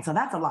 61 points. So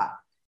that's a lot.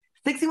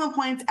 61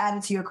 points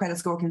added to your credit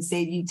score can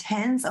save you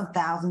tens of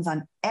thousands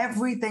on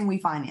everything we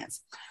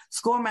finance.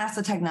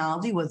 ScoreMaster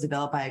technology was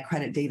developed by a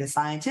credit data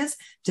scientist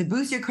to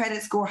boost your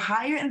credit score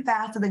higher and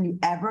faster than you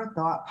ever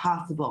thought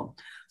possible.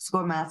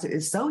 ScoreMaster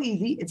is so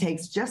easy, it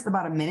takes just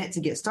about a minute to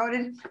get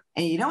started,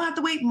 and you don't have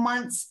to wait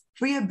months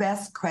for your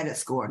best credit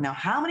score. Now,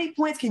 how many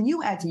points can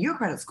you add to your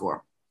credit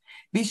score?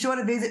 Be sure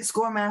to visit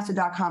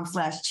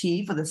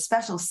scoremaster.com/T for the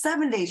special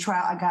 7-day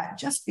trial I got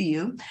just for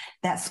you.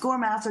 That's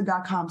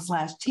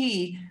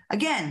scoremaster.com/T.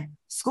 Again,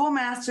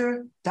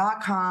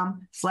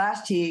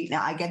 scoremaster.com/T.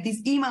 Now, I get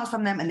these emails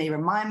from them, and they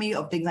remind me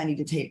of things I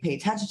need to pay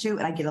attention to,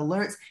 and I get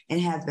alerts, and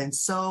it has been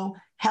so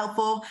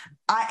helpful.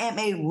 I am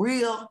a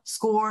real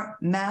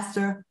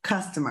ScoreMaster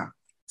customer.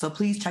 So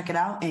please check it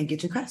out and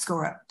get your credit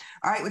score up.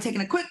 All right, we're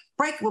taking a quick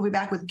break. We'll be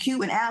back with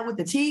Q and Al with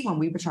the T when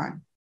we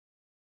return.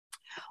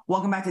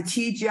 Welcome back to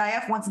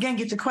TGIF. Once again,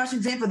 get your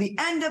questions in for the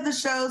end of the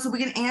show so we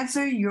can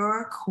answer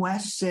your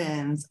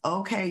questions.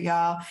 Okay,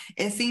 y'all.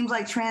 It seems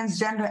like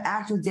transgender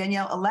actress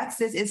Danielle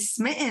Alexis is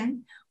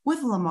smitten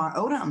with Lamar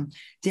Odom.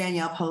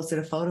 Danielle posted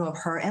a photo of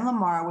her and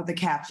Lamar with the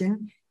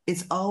caption,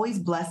 "It's always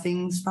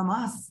blessings from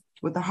us,"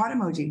 with the heart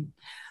emoji.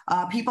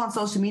 People on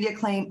social media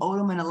claim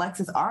Odom and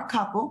Alexis are a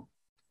couple.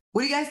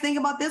 What do you guys think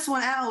about this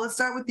one, Al? Let's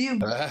start with you.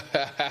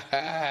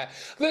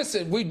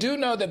 Listen, we do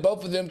know that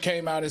both of them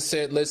came out and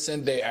said,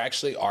 listen, they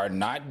actually are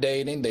not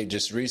dating. They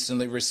just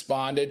recently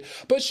responded.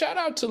 But shout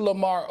out to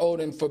Lamar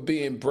Odom for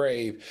being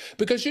brave,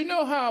 because you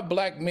know how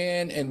black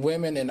men and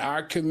women in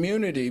our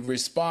community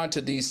respond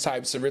to these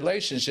types of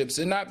relationships,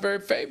 and not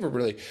very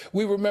favorably.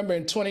 We remember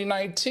in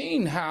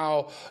 2019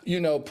 how,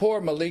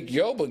 poor Malik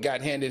Yoba got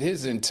handed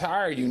his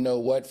entire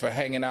what for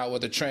hanging out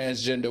with a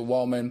transgender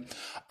woman.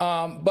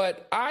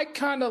 But I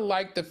kind of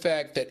like the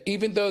fact that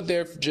even though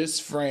they're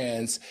just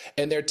friends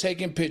and they're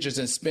taking pictures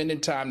and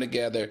spending time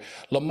together,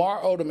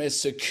 Lamar Odom is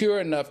secure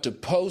enough to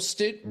post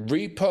it,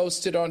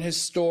 repost it on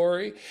his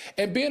story.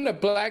 And being a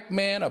black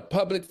man, a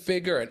public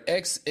figure, an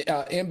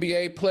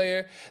ex-NBA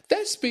player,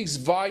 that speaks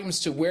volumes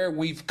to where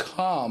we've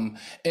come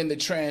in the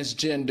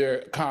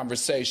transgender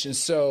conversation.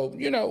 So,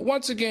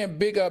 once again,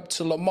 big up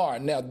to Lamar.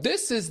 Now,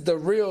 this is the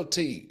real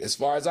tea as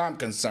far as I'm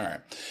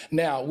concerned.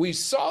 Now, we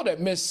saw that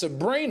Miss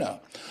Sabrina,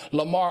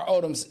 Lamar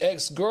Odom's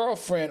ex-girlfriend,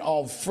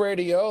 on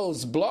Freddie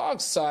O's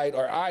blog site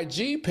or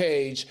IG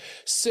page,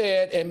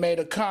 said and made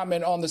a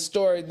comment on the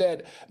story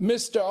that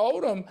Mr.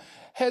 Odom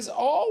has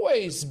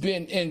always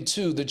been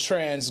into the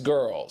trans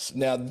girls.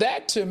 Now,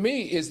 that to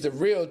me is the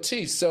real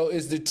tea. So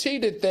is the tea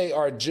that they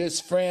are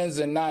just friends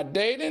and not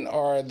dating,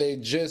 or are they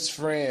just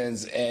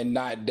friends and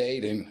not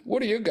dating?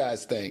 What do you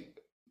guys think?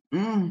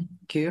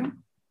 Q?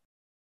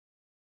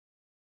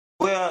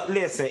 Well,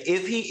 listen,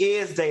 if he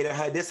is dating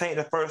her, this ain't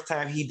the first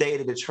time he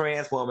dated a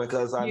trans woman,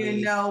 because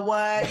You know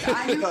what?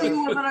 I knew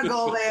you were going to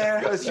go there.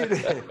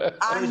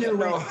 I knew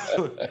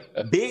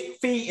it. Big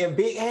feet and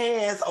big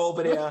hands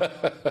over there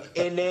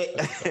in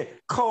that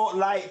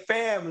cult-like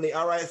family,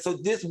 all right? So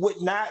this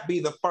would not be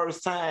the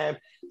first time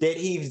that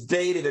he's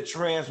dated a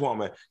trans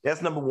woman.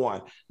 That's number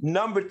one.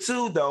 Number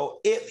two, though,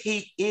 if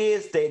he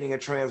is dating a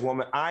trans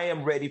woman, I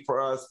am ready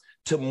for us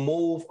to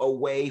move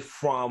away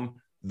from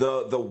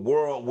the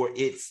world where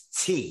it's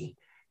tea.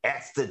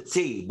 That's the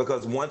tea.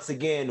 Because once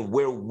again,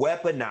 we're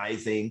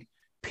weaponizing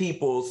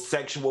people's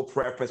sexual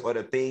preference or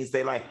the things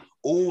they like.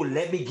 Oh,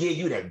 let me give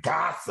you the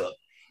gossip.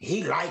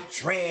 He liked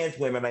trans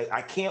women.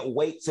 I can't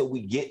wait till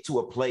we get to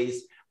a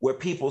place where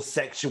people's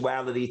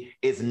sexuality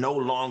is no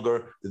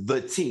longer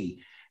the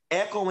T.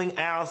 Echoing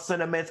Al's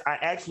sentiments, I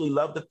actually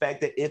love the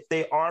fact that if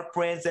they are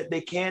friends, that they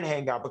can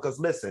hang out. Because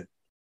listen,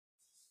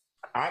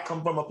 I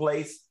come from a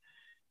place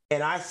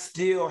and I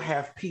still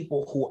have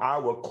people who I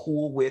were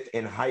cool with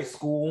in high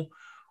school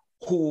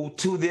who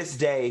to this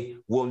day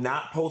will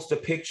not post a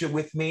picture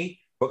with me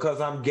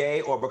because I'm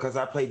gay or because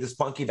I played this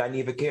funky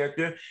Dineva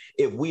character.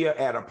 If we are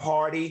at a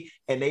party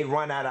and they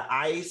run out of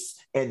ice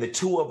and the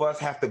two of us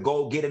have to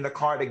go get in the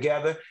car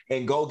together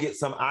and go get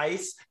some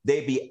ice,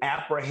 they'd be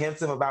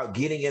apprehensive about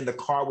getting in the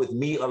car with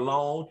me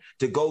alone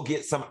to go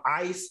get some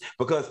ice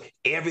because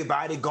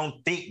everybody gonna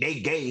think they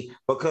gay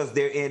because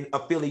they're in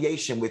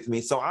affiliation with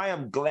me. So I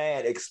am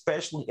glad,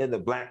 especially in the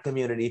Black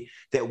community,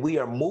 that we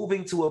are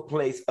moving to a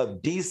place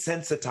of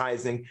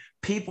desensitizing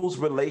people's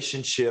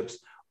relationships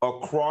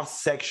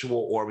across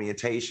sexual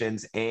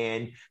orientations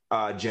and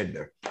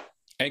gender.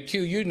 And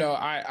Q, you know,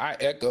 I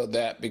echo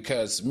that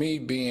because me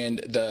being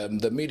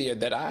the media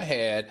that I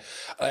had,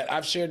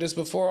 I've shared this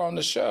before on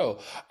the show.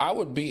 I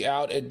would be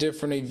out at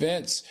different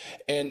events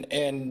and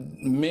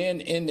men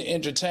in the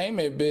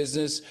entertainment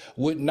business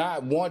would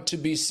not want to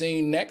be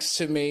seen next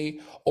to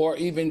me or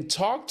even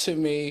talk to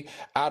me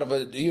out of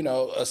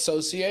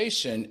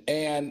association.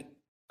 And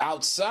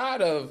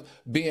outside of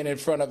being in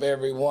front of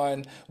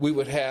everyone, we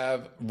would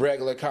have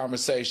regular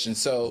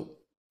conversations. So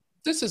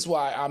this is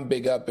why I'm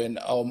big up in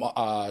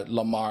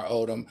Lamar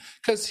Odom,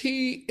 because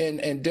he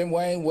and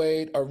Dwayne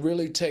Wade are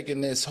really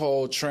taking this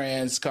whole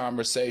trans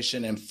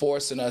conversation and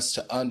forcing us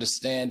to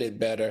understand it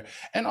better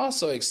and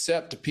also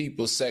accept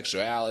people's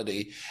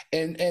sexuality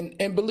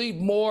and believe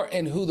more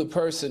in who the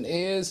person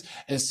is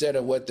instead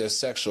of what their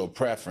sexual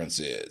preference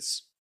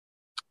is.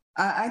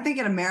 I think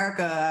in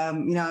America,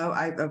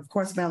 I, of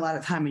course, spent a lot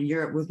of time in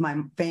Europe with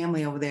my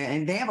family over there,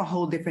 and they have a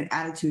whole different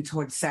attitude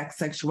towards sex,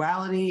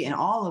 sexuality, and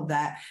all of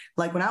that.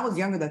 Like when I was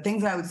younger, the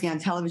things that I would see on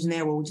television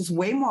there were just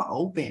way more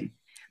open.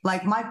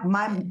 Like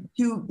my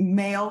two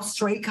male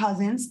straight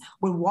cousins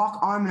would walk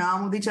arm in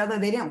arm with each other.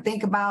 They didn't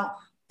think about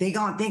they're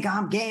going to think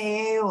I'm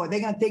gay or they're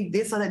going to think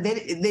this or that.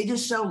 They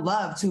just show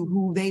love to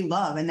who they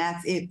love, and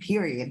that's it,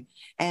 period.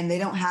 And they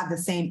don't have the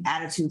same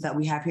attitudes that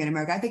we have here in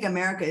America. I think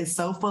America is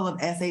so full of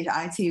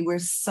SHIT. We're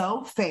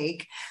so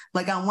fake.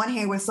 Like on one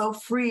hand, we're so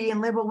free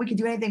and liberal, we can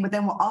do anything, but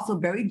then we're also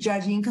very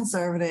judgy and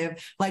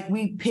conservative. Like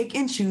we pick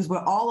and choose.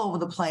 We're all over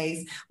the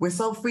place. We're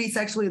so free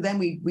sexually. Then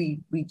we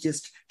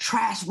just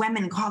trash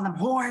women and call them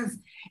whores.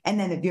 And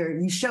then if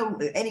you show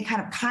any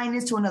kind of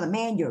kindness to another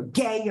man, you're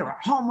gay, you're a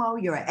homo,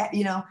 you're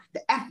the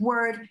F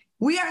word.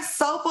 We are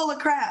so full of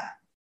crap.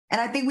 And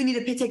I think we need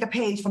to take a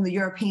page from the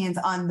Europeans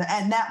and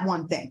that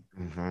one thing.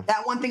 Mm-hmm.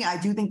 That one thing I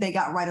do think they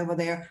got right over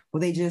there, where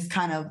they just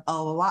kind of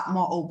a lot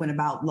more open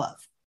about love.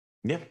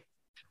 Yeah.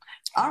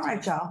 All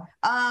right, y'all.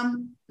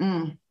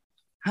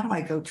 How do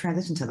I go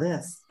transition to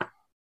this?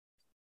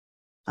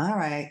 All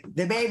right.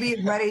 The baby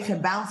is ready to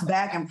bounce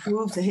back and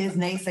prove to his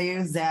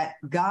naysayers that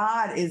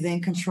God is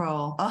in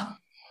control. Oh,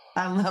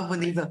 I love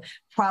when these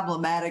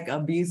problematic,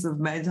 abusive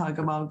men talk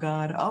about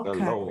God. Okay.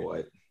 The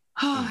Lord.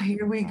 Oh,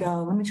 here we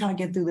go. Let me try to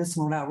get through this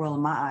one without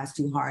rolling my eyes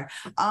too hard.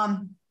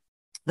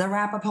 The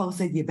rapper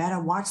posted, "You better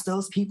watch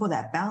those people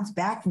that bounce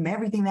back from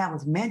everything that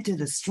was meant to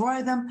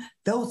destroy them.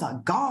 Those are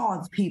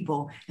God's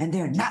people, and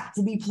they're not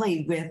to be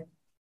played with."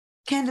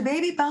 Can the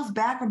baby bounce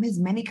back from his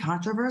many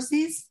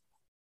controversies?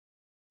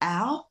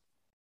 Al,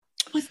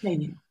 what's they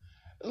new?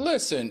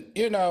 Listen,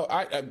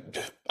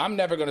 I'm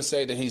never going to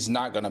say that he's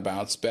not going to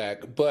bounce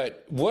back,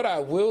 but what I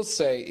will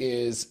say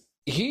is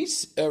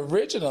he's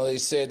originally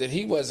said that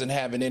he wasn't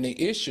having any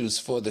issues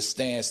for the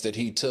stance that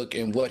he took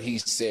and what he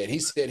said. He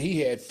said he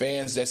had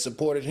fans that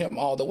supported him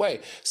all the way.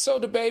 So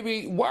the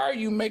baby, why are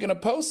you making a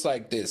post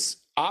like this?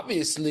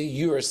 Obviously,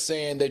 you are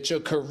saying that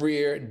your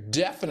career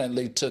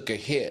definitely took a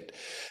hit.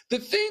 The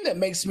thing that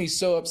makes me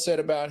so upset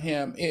about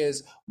him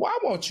is, why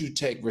won't you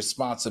take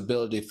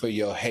responsibility for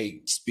your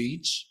hate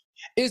speech?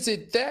 Is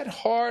it that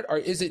hard or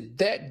is it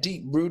that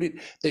deep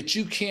rooted that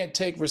you can't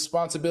take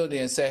responsibility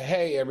and say,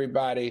 hey,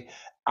 everybody,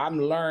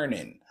 I'm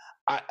learning.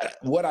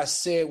 What I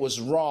said was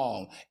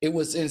wrong. It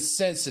was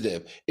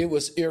insensitive. It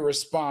was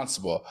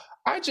irresponsible.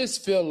 I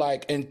just feel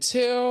like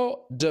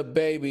until the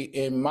baby,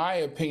 in my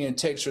opinion,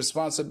 takes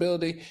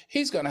responsibility,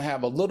 he's going to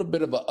have a little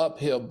bit of an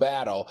uphill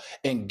battle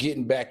in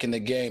getting back in the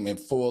game in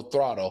full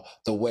throttle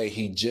the way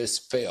he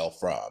just fell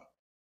from.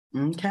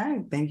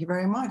 Okay. Thank you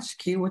very much.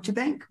 Q, what you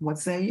think? What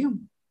say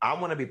you? I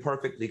want to be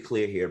perfectly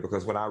clear here,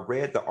 because when I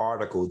read the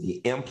article, the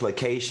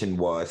implication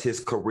was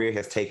his career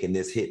has taken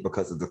this hit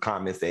because of the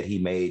comments that he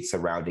made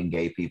surrounding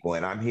gay people.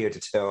 And I'm here to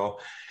tell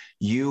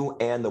you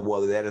and the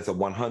world that is a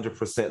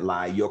 100%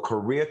 lie. Your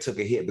career took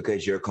a hit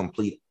because you're a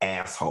complete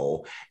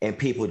asshole and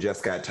people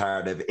just got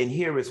tired of it. And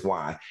here is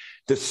why.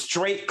 The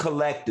straight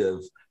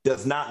collective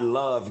does not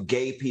love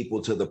gay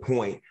people to the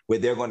point where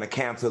they're going to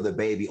cancel the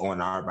baby on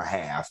our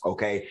behalf.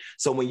 Okay,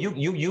 so when you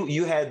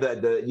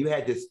had you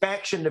had this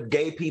faction of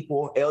gay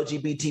people,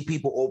 LGBT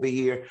people over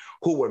here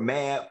who were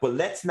mad, but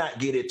let's not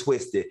get it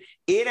twisted.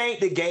 It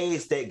ain't the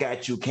gays that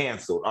got you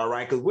canceled, all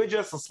right? Because we're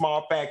just a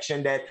small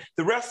faction that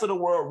the rest of the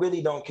world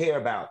really don't care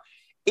about.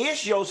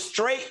 It's your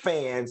straight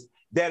fans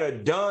that are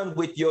done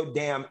with your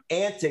damn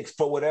antics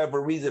for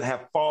whatever reason,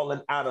 have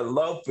fallen out of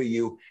love for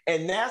you.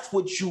 And that's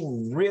what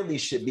you really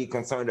should be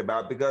concerned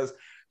about, because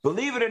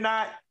believe it or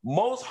not,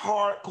 most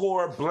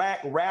hardcore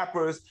Black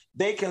rappers,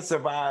 they can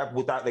survive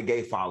without the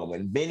gay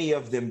following. Many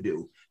of them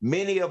do.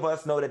 Many of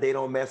us know that they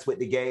don't mess with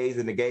the gays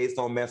and the gays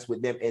don't mess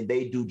with them, and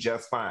they do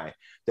just fine.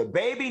 The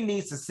baby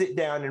needs to sit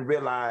down and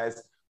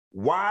realize,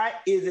 why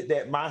is it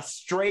that my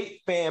straight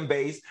fan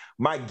base,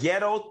 my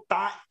ghetto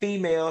thought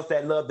females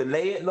that love to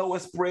lay it low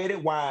and spread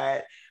it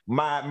wide,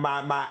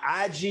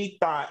 my IG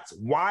thoughts,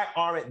 why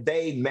aren't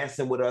they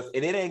messing with us?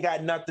 And it ain't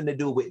got nothing to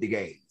do with the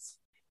gays.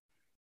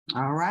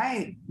 All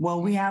right.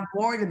 Well, we have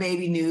more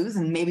DaBaby news,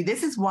 and maybe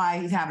this is why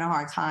he's having a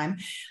hard time.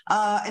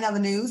 In other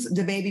news,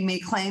 DaBaby may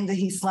claim that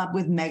he slept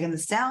with Megan Thee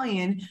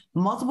Stallion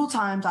multiple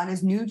times on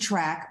his new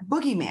track,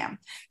 Boogeyman.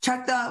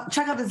 Check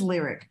out this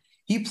lyric.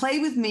 You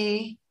played with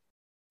me.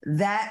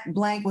 That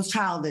blank was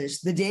childish.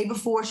 The day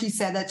before she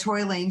said that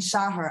Tory Lanez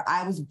shot her,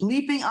 I was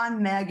bleeping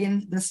on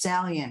Megan Thee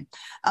Stallion.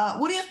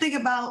 What do you think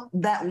about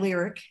that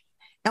lyric?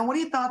 And what are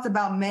your thoughts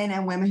about men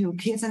and women who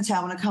kiss and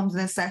tell when it comes to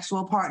their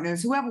sexual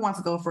partners? Whoever wants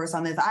to go first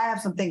on this. I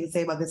have some things to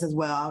say about this as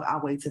well.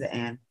 I'll wait to the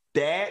end.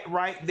 That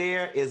right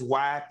there is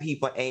why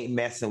people ain't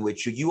messing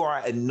with you. You are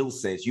a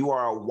nuisance. You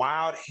are a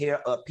wild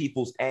hair up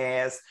people's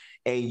ass,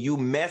 and you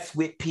mess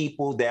with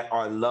people that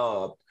are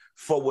loved.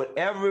 For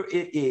whatever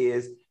it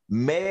is,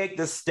 Meg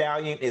Thee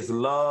Stallion is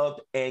loved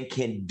and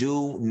can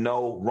do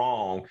no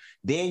wrong.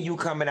 Then you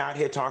coming out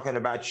here talking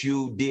about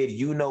you did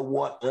you know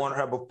what on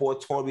her before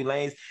Tory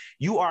Lanez.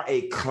 You are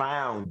a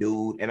clown,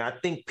 dude. And I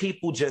think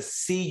people just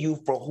see you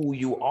for who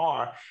you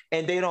are,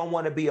 and they don't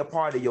want to be a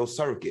part of your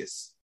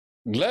circus.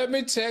 Let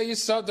me tell you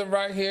something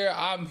right here.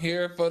 I'm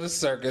here for the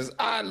circus.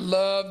 I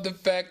love the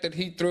fact that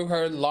he threw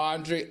her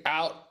laundry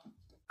out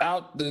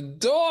the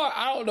door.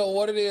 I don't know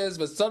what it is,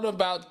 but something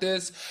about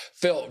this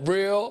felt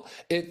real.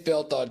 It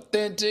felt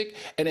authentic,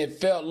 and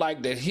it felt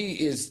like that he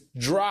is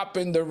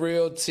dropping the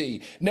real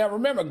tea. Now,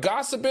 remember,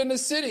 Gossip in the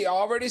City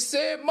already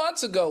said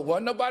months ago,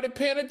 wasn't nobody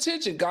paying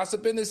attention.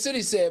 Gossip in the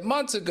City said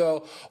months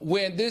ago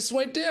when this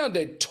went down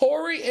that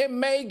Tory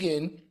and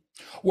Megan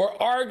were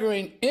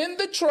arguing in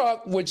the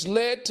truck, which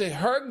led to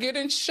her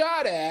getting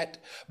shot at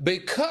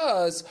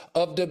because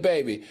of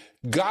DaBaby.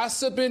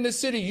 Gossip in the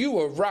City, you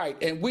were right.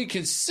 And we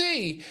can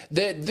see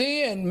that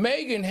then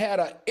Megan had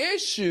an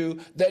issue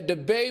that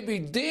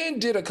DaBaby then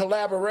did a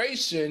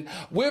collaboration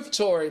with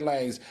Tory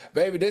Lanez.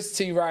 Baby, this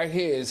tea right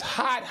here is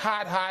hot,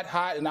 hot, hot,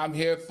 hot, and I'm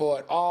here for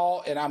it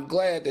all. And I'm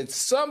glad that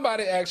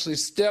somebody actually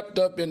stepped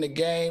up in the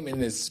game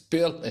and is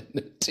spilling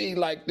the tea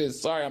like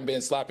this. Sorry, I'm being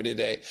sloppy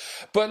today.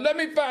 But let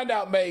me find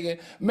out,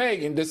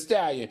 Megan Thee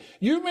Stallion,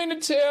 you mean to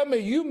tell me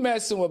you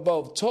messing with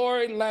both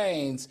Tory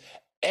Lanez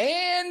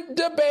and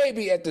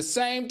DaBaby at the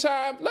same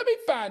time? Let me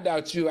find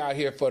out you out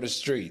here for the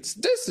streets.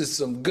 This is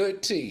some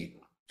good tea.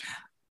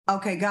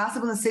 Okay,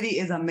 Gossip in the City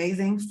is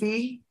amazing,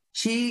 Fee.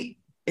 She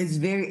is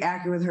very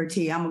accurate with her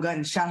tea. I'm gonna go ahead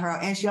and shout her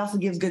out. And she also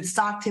gives good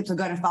stock tips. So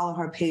go ahead and follow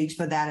her page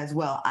for that as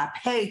well. I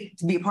pay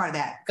to be a part of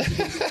that.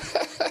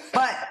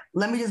 But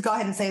let me just go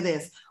ahead and say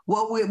this.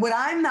 What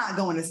I'm not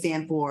going to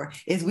stand for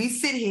is we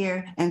sit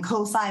here and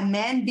co-sign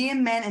men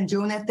being men and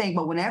doing that thing.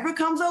 But whenever it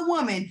comes to a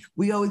woman,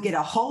 we always get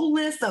a whole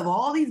list of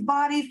all these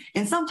bodies.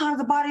 And sometimes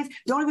the bodies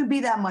don't even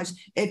be that much.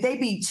 If they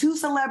be two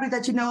celebrities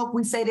that you know,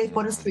 we say they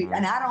for the street.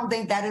 And I don't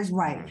think that is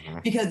right.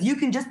 Because you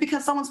can, just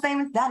because someone's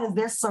famous, that is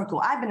their circle.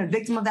 I've been a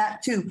victim of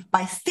that too.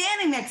 By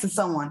standing next to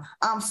someone,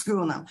 I'm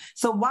screwing them.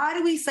 So why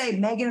do we say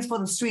Megan is for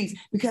the streets?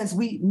 Because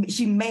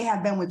she may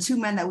have been with two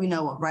men that we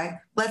know of, right?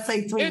 Let's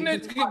say three.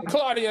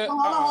 Claudia.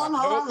 Hold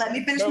on. Let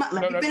me finish out.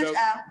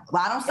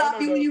 Well, I don't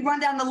stop you when you run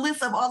down the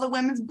list of all the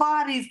women's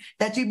bodies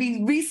that you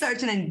be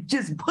researching and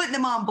just putting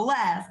them on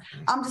blast.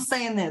 I'm just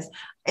saying this.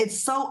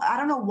 It's so, I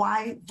don't know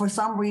why, for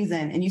some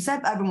reason, and you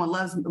said everyone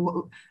loves,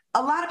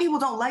 a lot of people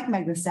don't like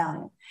Meg Thee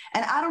Stallion.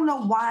 And I don't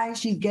know why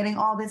she's getting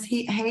all this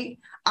hate.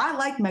 I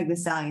like Meg Thee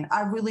Stallion.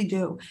 I really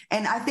do.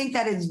 And I think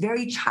that it's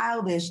very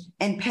childish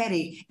and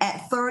petty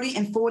at 30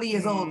 and 40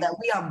 years old that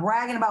we are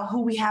bragging about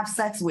who we have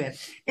sex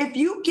with. If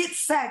you get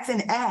sex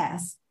and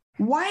ass,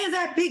 why is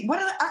that big?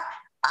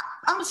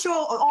 I'm sure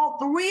all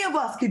three of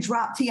us could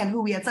drop tea on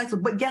who we had sex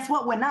with, but guess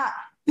what? We're not.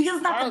 Because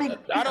it's not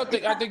the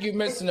big. I think you're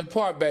missing the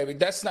part, baby.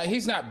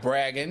 He's not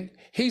bragging.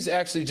 He's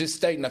actually just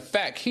stating a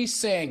fact. He's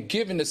saying,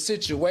 given the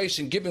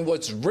situation, given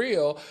what's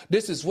real,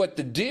 this is what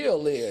the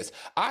deal is.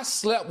 I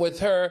slept with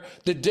her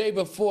the day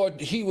before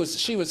she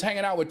was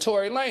hanging out with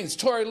Tory Lanez.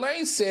 Tory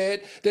Lanez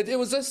said that it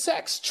was a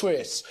sex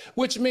tryst,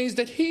 which means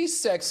that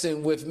he's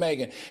sexing with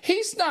Megan.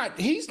 He's not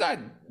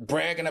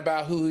bragging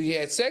about who he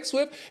had sex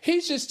with.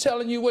 He's just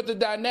telling you what the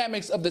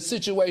dynamics of the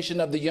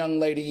situation of the young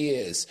lady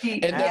is.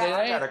 He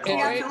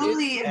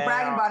absolutely is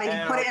bragging about it. He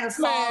put it in a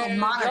song and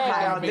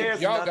monetized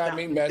it. Y'all got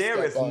me messed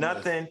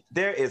up.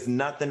 There is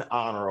nothing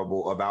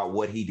honorable about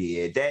what he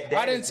did.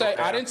 I didn't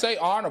say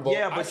honorable.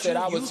 Yeah, but I said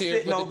I was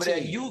here for the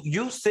tea.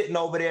 You sitting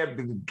over there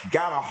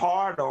got a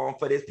hard on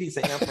for this piece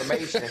of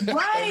information.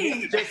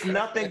 Right. There's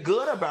nothing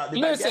good about it.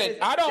 Listen,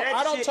 I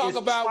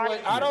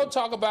don't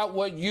talk about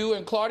what you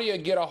and Claudia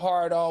get a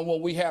hard on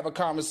when we have a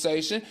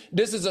conversation.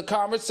 This is a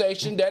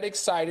conversation that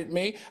excited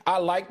me. I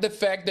like the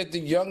fact that the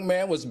young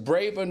man was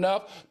brave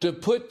enough to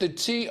put the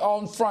tea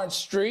on Front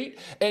Street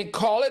and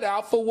call it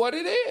out for what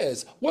it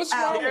is. What's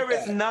wrong with that? There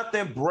is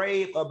nothing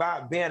brave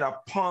about being a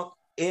punk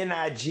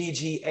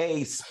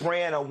NIGGA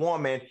spraying a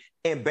woman,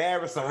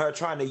 embarrassing her,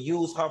 trying to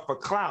use her for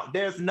clout.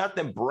 There's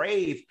nothing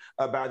brave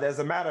about that. As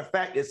a matter of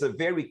fact, it's a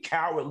very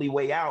cowardly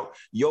way out.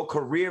 Your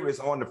career is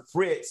on the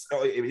fritz,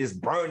 it is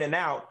burning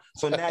out.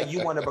 So now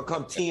you want to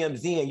become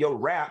TMZ in your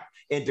rap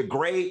and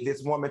degrade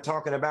this woman,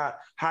 talking about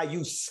how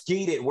you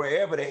skeeted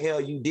wherever the hell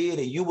you did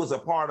and you was a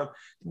part of.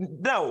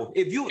 No,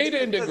 he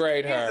didn't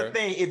degrade her. Here's the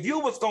thing: if you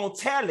was gonna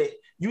tell it,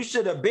 you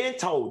should have been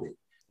told it.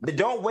 But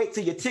don't wait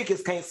till your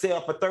tickets can't sell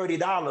for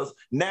 $30.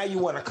 Now you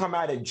want to come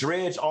out and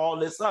dredge all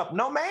this up.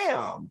 No,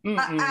 ma'am.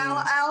 I'm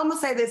going to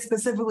say this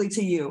specifically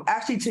to you.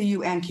 Actually, to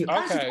you and Q. Okay.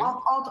 Actually,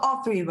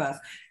 all three of us.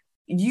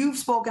 You've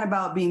spoken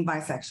about being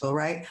bisexual,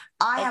 right?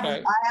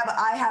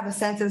 I have a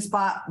sensitive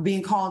spot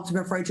being called to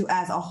refer to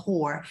as a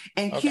whore.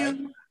 And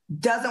Q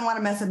doesn't want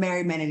to mess with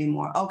married men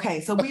anymore. Okay,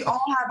 so we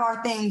all have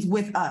our things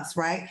with us,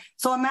 right?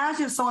 So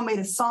imagine if someone made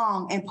a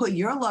song and put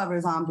your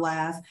lovers on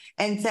blast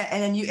and said,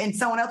 and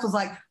someone else was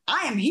like,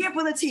 "I am here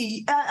for the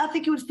tea." I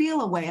think you would feel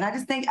away, and I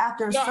just think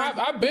after. No,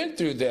 I've been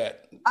through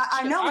that.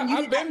 I know.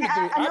 I've been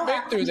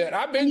through that.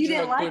 I've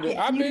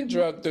been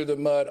drugged through the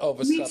mud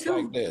over stuff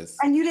like this.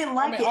 And you didn't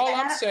like it. All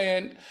I'm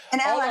saying. And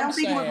Al, I don't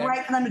think it was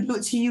right for them to do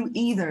it to you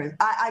either.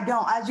 I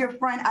don't. As your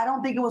friend, I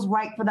don't think it was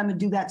right for them to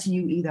do that to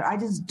you either. I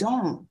just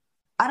don't.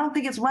 I don't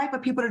think it's right for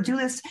people to do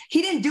this.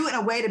 He didn't do it in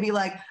a way to be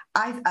like,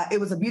 it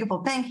was a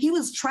beautiful thing. He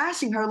was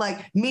trashing her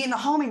like me and the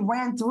homie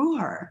ran through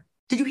her.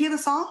 Did you hear the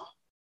song?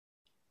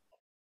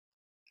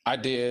 I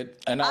did.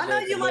 And I know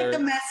you like the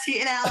mess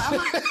here,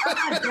 Al.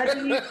 I'm not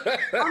judging you.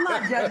 I'm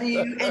not judging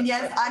you. And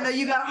yes, I know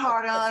you got a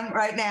heart on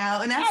right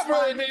now. And that's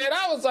really did.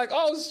 I was like,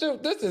 oh,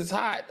 shoot, this is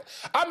hot.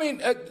 I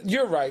mean,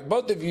 you're right.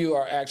 Both of you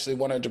are actually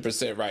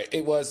 100% right.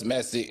 It was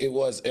messy. It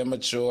was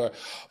immature.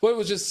 But it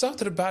was just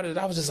something about it.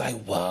 I was just like,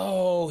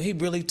 whoa, he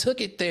really took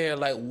it there.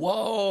 Like,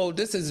 whoa,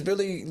 this is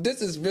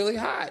really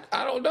hot.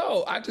 I don't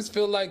know. I just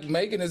feel like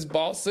Megan is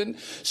bossing.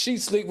 She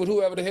sleep with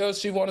whoever the hell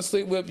she want to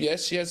sleep with.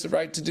 Yes, she has the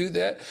right to do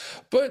that.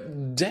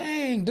 But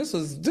dang, this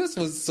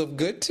was some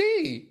good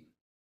tea.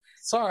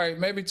 Sorry,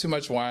 maybe too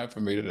much wine for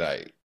me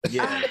tonight.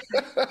 Yes.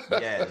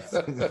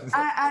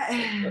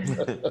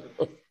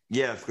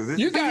 Yes, because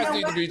you guys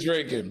need to be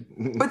drinking.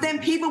 But then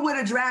people would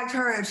have dragged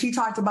her if she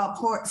talked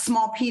about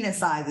small penis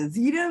sizes.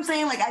 You know what I'm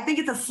saying? Like, I think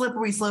it's a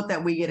slippery slope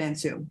that we get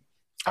into.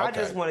 Okay. I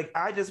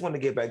just want to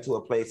get back to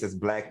a place as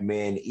Black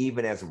men,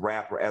 even as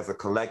rapper, as a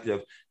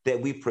collective,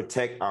 that we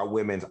protect our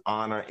women's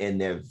honor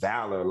and their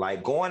valor.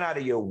 Like going out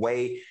of your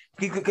way,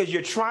 because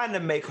you're trying to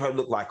make her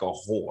look like a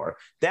whore.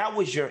 That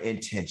was your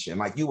intention.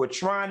 Like you were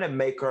trying to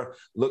make her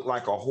look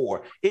like a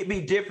whore. It'd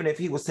be different if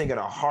he was singing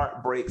a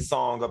heartbreak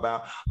song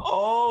about,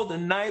 oh, the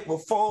night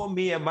before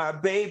me and my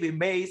baby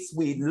made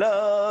sweet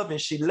love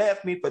and she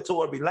left me for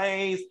Tory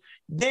Lanez.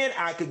 Then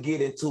I could get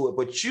into it.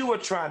 But you were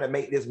trying to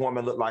make this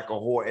woman look like a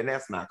whore, and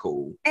that's not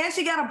cool. And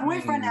she got a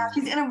boyfriend now.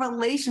 She's in a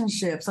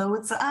relationship. So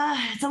it's a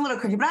little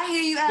crazy. But I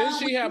hear you. Did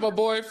she have a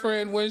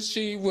boyfriend when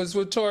she was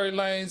with Tory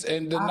Lanez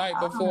and the night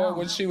before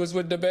when she was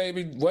with the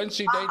baby? Wasn't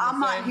she dating I'm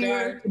the not same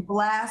here guy? to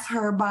blast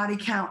her body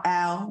count,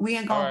 Al. We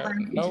ain't going to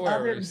bring each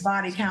other's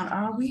body count,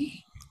 are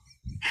we?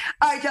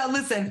 All right, y'all,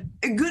 listen.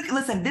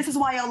 Listen, this is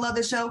why y'all love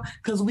the show,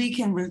 because we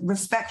can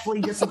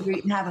respectfully disagree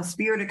and have a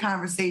spirited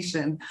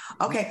conversation.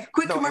 Okay,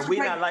 quick commercial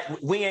break.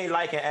 We ain't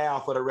liking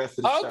Al for the rest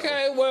of the show.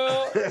 Okay,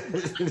 well.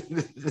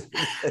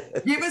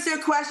 Give us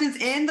your questions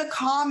in the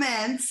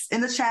comments,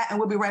 in the chat, and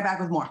we'll be right back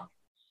with more.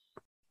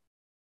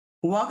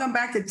 Welcome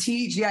back to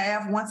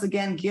TGIF. Once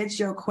again, get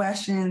your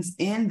questions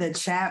in the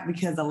chat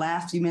because the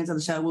last few minutes of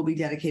the show will be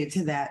dedicated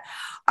to that.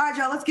 All right,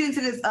 y'all, let's get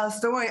into this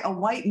story. A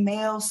white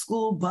male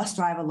school bus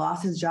driver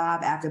lost his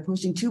job after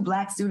pushing two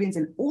Black students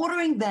and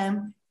ordering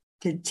them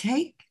to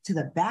take to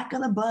the back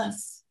of the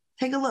bus.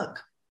 Take a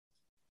look.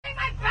 Hey,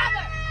 my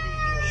brother!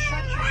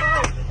 Shut your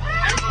mouth!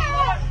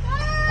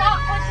 Stop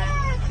pushing!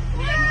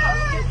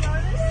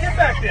 Get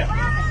back there!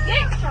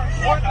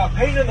 What a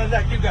pain in the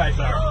neck you guys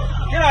are!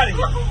 Get out of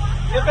here!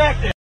 Get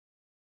back there!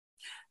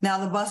 Now,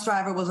 the bus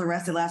driver was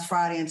arrested last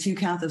Friday on 2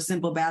 counts of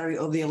simple battery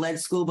over the alleged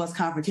school bus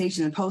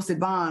confrontation and posted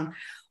bond.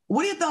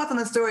 What are your thoughts on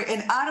the story?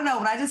 And I don't know,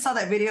 when I just saw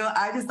that video,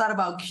 I just thought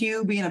about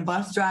Q being a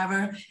bus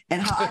driver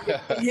and how I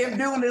could see him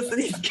doing this to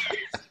these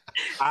kids.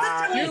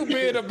 Q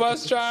being a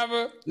bus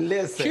driver,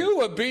 listen, Q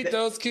would beat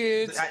those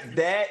kids.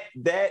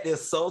 That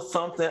is so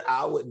something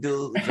I would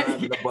do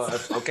driving the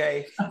bus.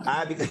 Okay,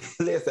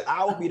 listen,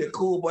 I would be the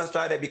cool bus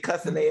driver that be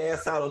cussing their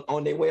ass out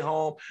on their way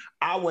home.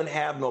 I wouldn't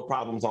have no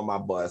problems on my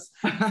bus.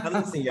 Now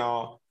listen,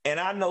 y'all. And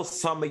I know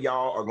some of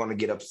y'all are going to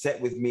get upset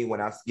with me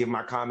when I give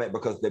my comment,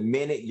 because the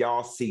minute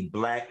y'all see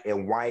black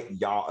and white,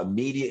 y'all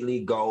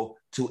immediately go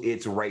to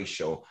it's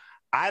racial.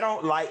 I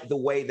don't like the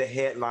way the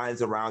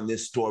headlines around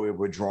this story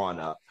were drawn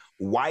up.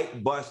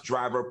 White bus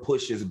driver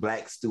pushes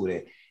black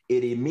student.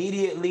 It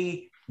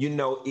immediately,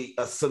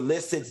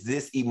 solicits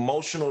this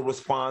emotional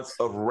response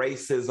of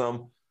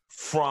racism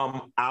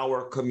from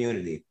our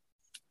community.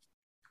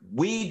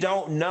 We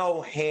don't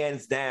know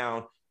hands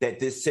down that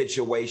this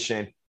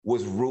situation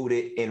was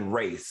rooted in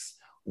race.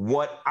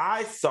 What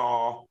I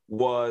saw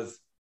was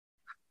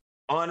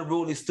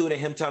unruly student,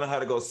 him telling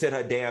her to go sit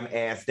her damn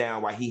ass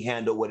down while he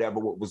handled what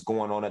was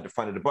going on at the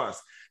front of the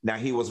bus. Now,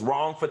 he was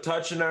wrong for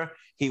touching her.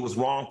 He was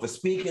wrong for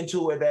speaking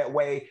to her that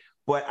way.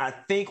 But I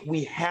think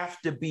we have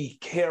to be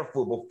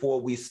careful before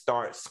we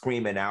start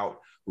screaming out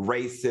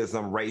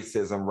racism,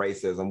 racism,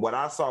 racism. What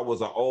I saw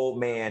was an old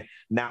man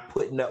not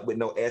putting up with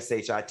no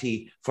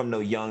SHIT from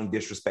no young,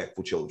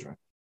 disrespectful children.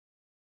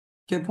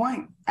 Good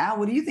point. Al,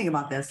 what do you think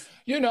about this?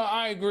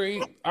 I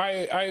agree.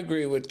 I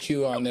agree with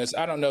Q on this.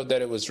 I don't know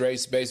that it was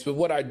race-based, but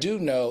what I do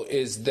know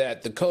is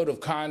that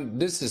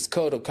this is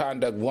Code of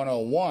Conduct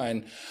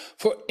 101.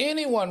 For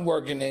anyone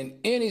working in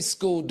any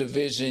school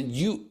division,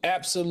 you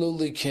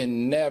absolutely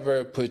can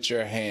never put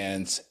your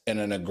hands in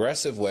an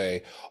aggressive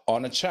way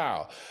on a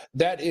child.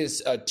 That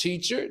is a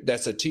teacher,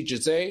 that's a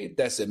teacher's aide,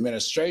 that's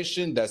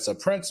administration, that's a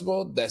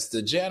principal, that's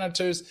the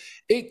janitors.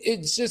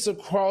 It's just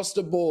across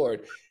the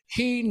board.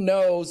 He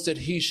knows that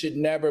he should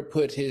never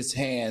put his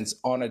hands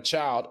on a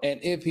child. And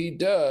if he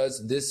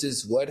does, this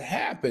is what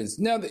happens.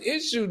 Now, the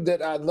issue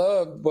that I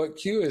love what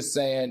Q is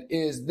saying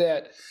is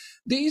that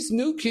these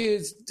new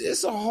kids,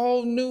 it's a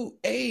whole new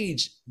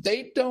age.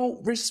 They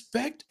don't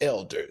respect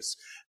elders.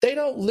 They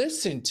don't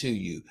listen to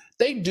you.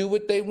 They do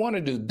what they want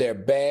to do. They're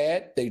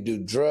bad. They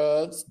do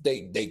drugs.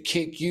 They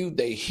kick you.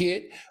 They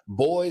hit.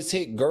 Boys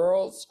hit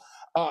girls.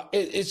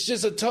 It's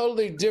just a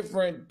totally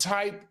different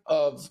type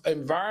of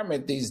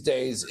environment these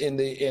days in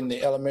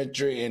the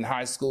elementary and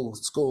high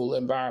school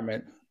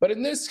environment. But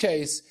in this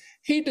case,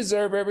 he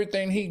deserved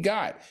everything he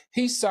got.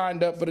 He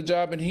signed up for the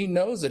job and he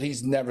knows that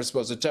he's never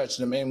supposed to touch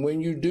them. And when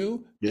you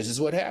do, this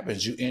is what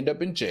happens. You end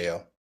up in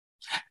jail.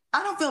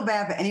 I don't feel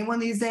bad for anyone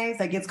these days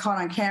that gets caught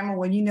on camera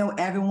when you know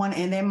everyone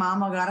and their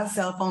mama got a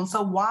cell phone.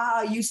 So why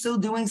are you still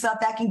doing stuff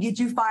that can get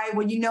you fired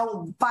when you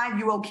know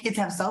 5-year-old kids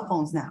have cell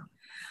phones now?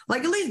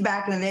 Like, at least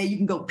back in the day, you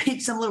can go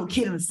pinch some little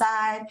kid in the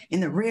side,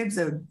 in the ribs,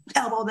 or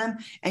elbow them,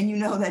 and you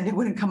know that they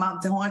wouldn't come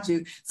out to haunt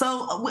you.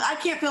 So I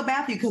can't feel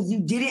bad for you because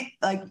you didn't,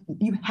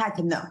 you had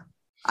to know.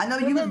 I know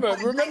remember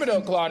though,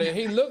 Claudia,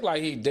 he looked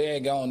like he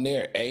daggone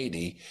near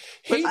 80.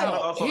 He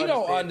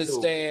don't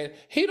understand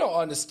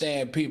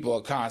people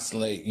are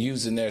constantly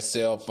using their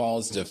cell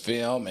phones to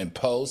film and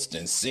post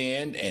and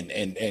send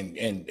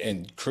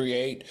and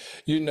create,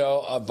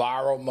 a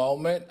viral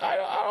moment. I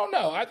don't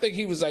know. I think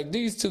he was like,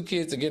 these two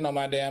kids are getting on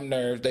my damn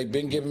nerves. They've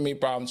been giving me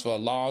problems for a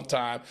long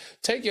time.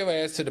 Take your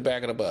ass to the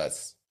back of the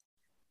bus.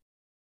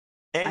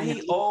 And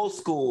he old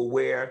school,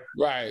 where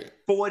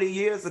 40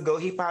 years ago,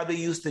 he probably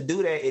used to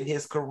do that in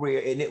his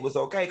career, and it was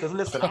okay. Because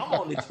listen,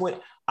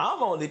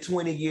 I'm only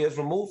 20 years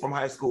removed from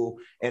high school,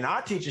 and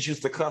our teachers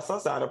used to cuss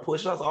us out and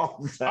push us all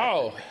the time.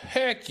 Oh,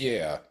 heck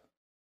yeah.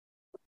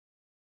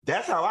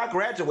 That's how I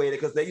graduated,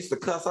 because they used to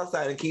cuss us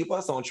out and keep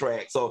us on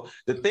track. So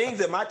the things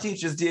that my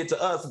teachers did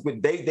to us,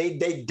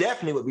 they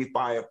definitely would be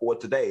fired for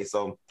today.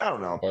 So I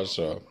don't know. What's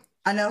up?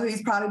 I know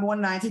he's probably born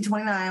in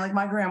 1929, like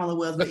my grandmother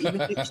was, but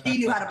even she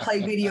knew how to play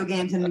video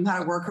games and knew how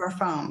to work her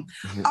phone.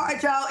 All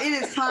right, y'all, it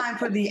is time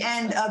for the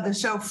end of the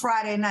show,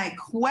 Friday Night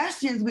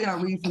Questions. We're going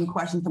to read some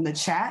questions from the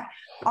chat.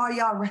 Are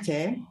y'all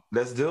ready?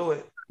 Let's do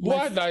it.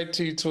 Why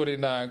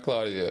 1929,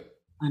 Claudia?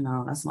 I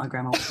know, that's my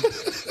grandma.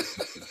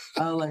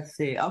 Let's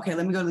see. Okay,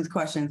 let me go to these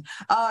questions.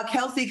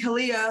 Kelsey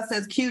Kalia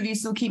says, Q, do you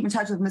still keep in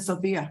touch with Miss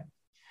Sophia?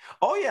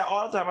 Oh, yeah,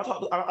 all the time.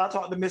 I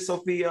talk to Miss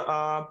Sophia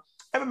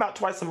about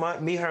twice a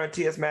month. Me, her, and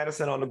T.S.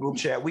 Madison on the group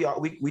chat. We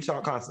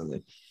talk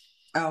constantly.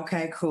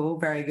 Okay, cool.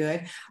 Very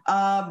good.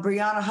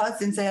 Brianna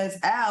Hudson says,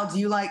 Al, do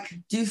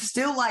you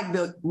still like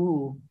the,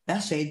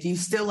 that's shade. Do you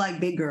still like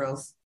big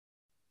girls?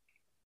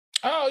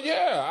 Oh,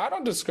 yeah. I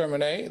don't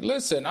discriminate.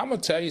 Listen, I'm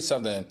going to tell you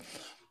something.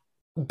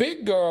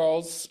 Big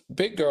girls,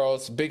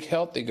 big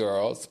healthy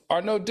girls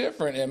are no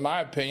different, in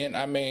my opinion.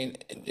 I mean,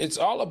 it's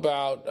all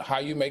about how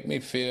you make me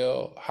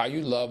feel, how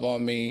you love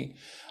on me.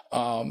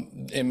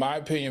 In my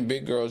opinion,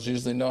 big girls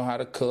usually know how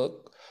to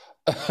cook.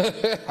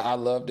 I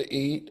love to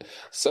eat.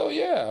 So,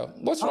 yeah,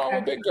 what's wrong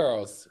with big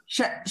girls?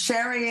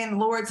 Sherry and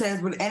Lord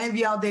says, would any of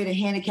y'all date a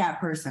handicapped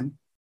person?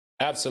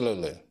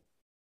 Absolutely.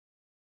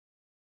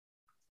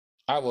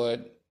 I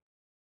would.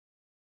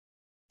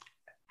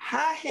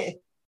 Hi,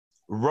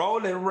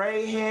 Rolling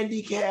Ray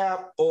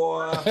handicap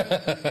or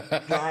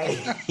like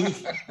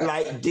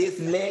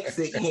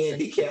dyslexic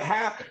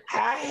handicap?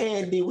 How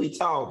handy we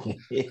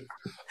talking?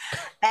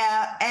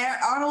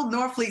 Arnold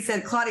Norfleet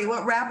said, Claudia,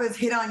 what rappers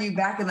hit on you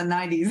back in the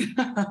 90s?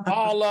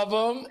 All of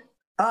them.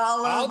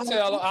 I'll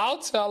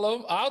tell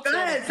them. Go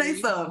ahead, say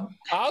some.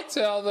 I'll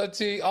tell the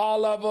T.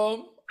 All of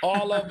them.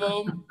 All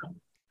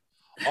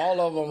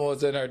of them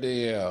was in her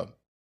DM.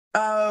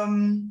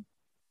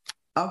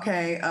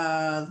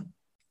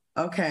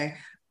 Okay.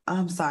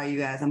 I'm sorry, you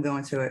guys. I'm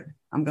going to it.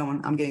 I'm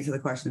getting to the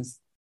questions.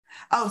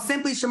 Oh,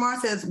 Simply Shamar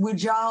says,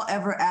 would y'all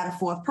ever add a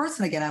fourth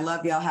person again? I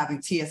love y'all having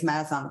T.S.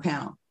 Madison on the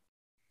panel.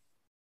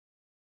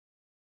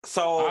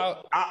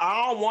 So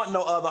I don't want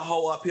no other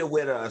hoe up here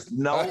with us.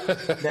 No.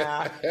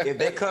 Now, if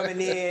they're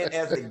coming in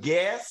as a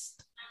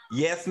guest,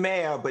 yes,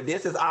 ma'am. But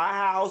this is our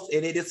house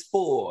and it is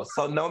full.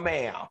 So no,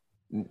 ma'am.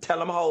 Tell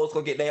them hoes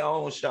go get their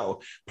own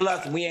show.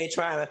 Plus, we ain't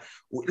trying to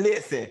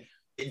listen.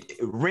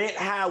 Rent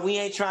high, we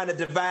ain't trying to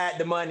divide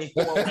the money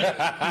for them.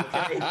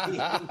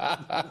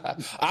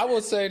 I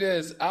would say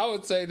this.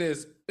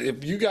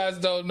 If you guys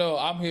don't know,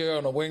 I'm here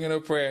on a wing and a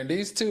prayer. And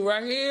these two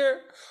right here,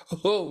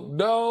 oh,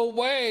 no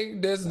way.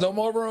 There's no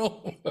more room.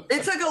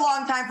 It took a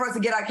long time for us to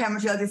get our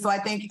chemistry like this, so I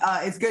think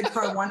it's good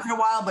for once in a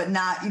while, but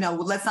not,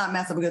 let's not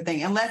mess up a good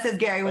thing. Unless it's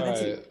Gary with the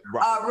T.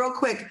 Real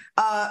quick,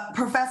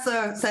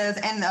 Professor says,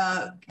 and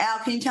Al,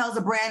 can you tell us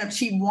a brand of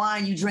cheap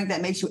wine you drink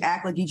that makes you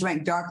act like you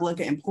drank dark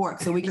liquor and pork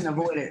so we can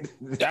avoid it?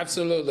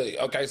 Absolutely.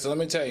 Okay, so let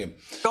me tell you.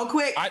 Go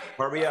quick.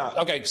 Hurry up.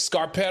 Okay,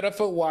 Scarpetta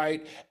for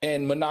white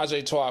and Menage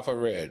a Trois for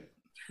red.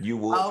 You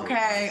would.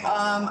 Okay.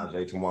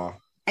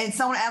 And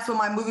someone asked when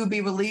my movie will be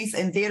released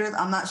in theaters.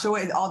 I'm not sure.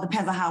 It all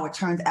depends on how it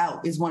turns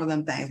out is one of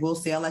them things. We'll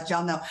see. I'll let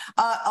y'all know.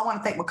 I want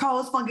to thank my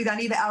co-host, Funky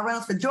Donita Al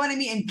Reynolds, for joining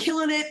me and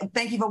killing it.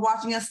 Thank you for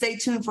watching us. Stay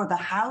tuned for The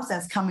House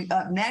that's coming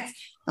up next.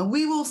 And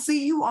we will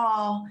see you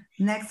all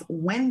next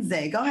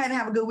Wednesday. Go ahead and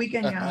have a good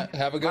weekend, y'all.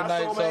 Have a good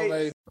night,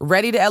 soulmate.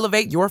 Ready to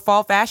elevate your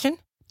fall fashion?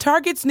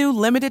 Target's new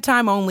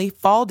limited-time-only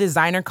fall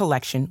designer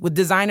collection with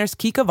designers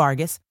Kika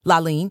Vargas,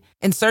 Laline,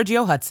 and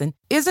Sergio Hudson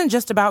isn't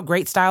just about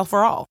great style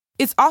for all.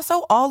 It's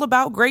also all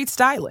about great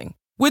styling.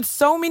 With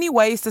so many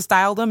ways to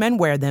style them and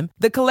wear them,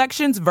 the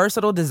collection's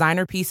versatile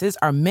designer pieces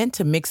are meant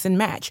to mix and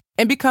match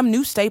and become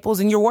new staples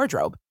in your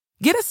wardrobe.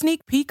 Get a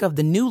sneak peek of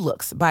the new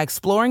looks by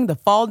exploring the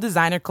fall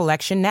designer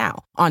collection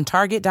now on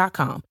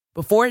Target.com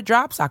before it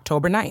drops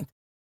October 9th.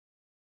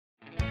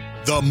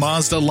 The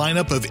Mazda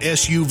lineup of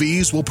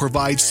SUVs will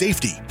provide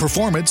safety,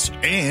 performance,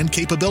 and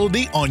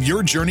capability on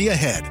your journey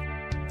ahead.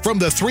 From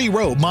the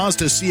 3-row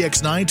Mazda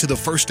CX-9 to the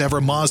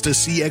first-ever Mazda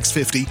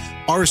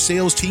CX-50, our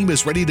sales team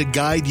is ready to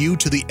guide you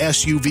to the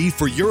SUV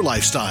for your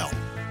lifestyle.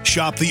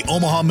 Shop the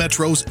Omaha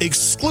Metro's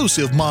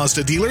exclusive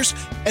Mazda dealers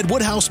at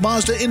Woodhouse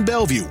Mazda in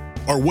Bellevue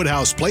or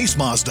Woodhouse Place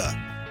Mazda.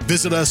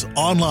 Visit us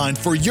online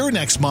for your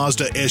next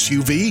Mazda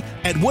SUV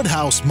at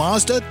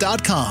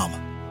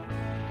woodhousemazda.com.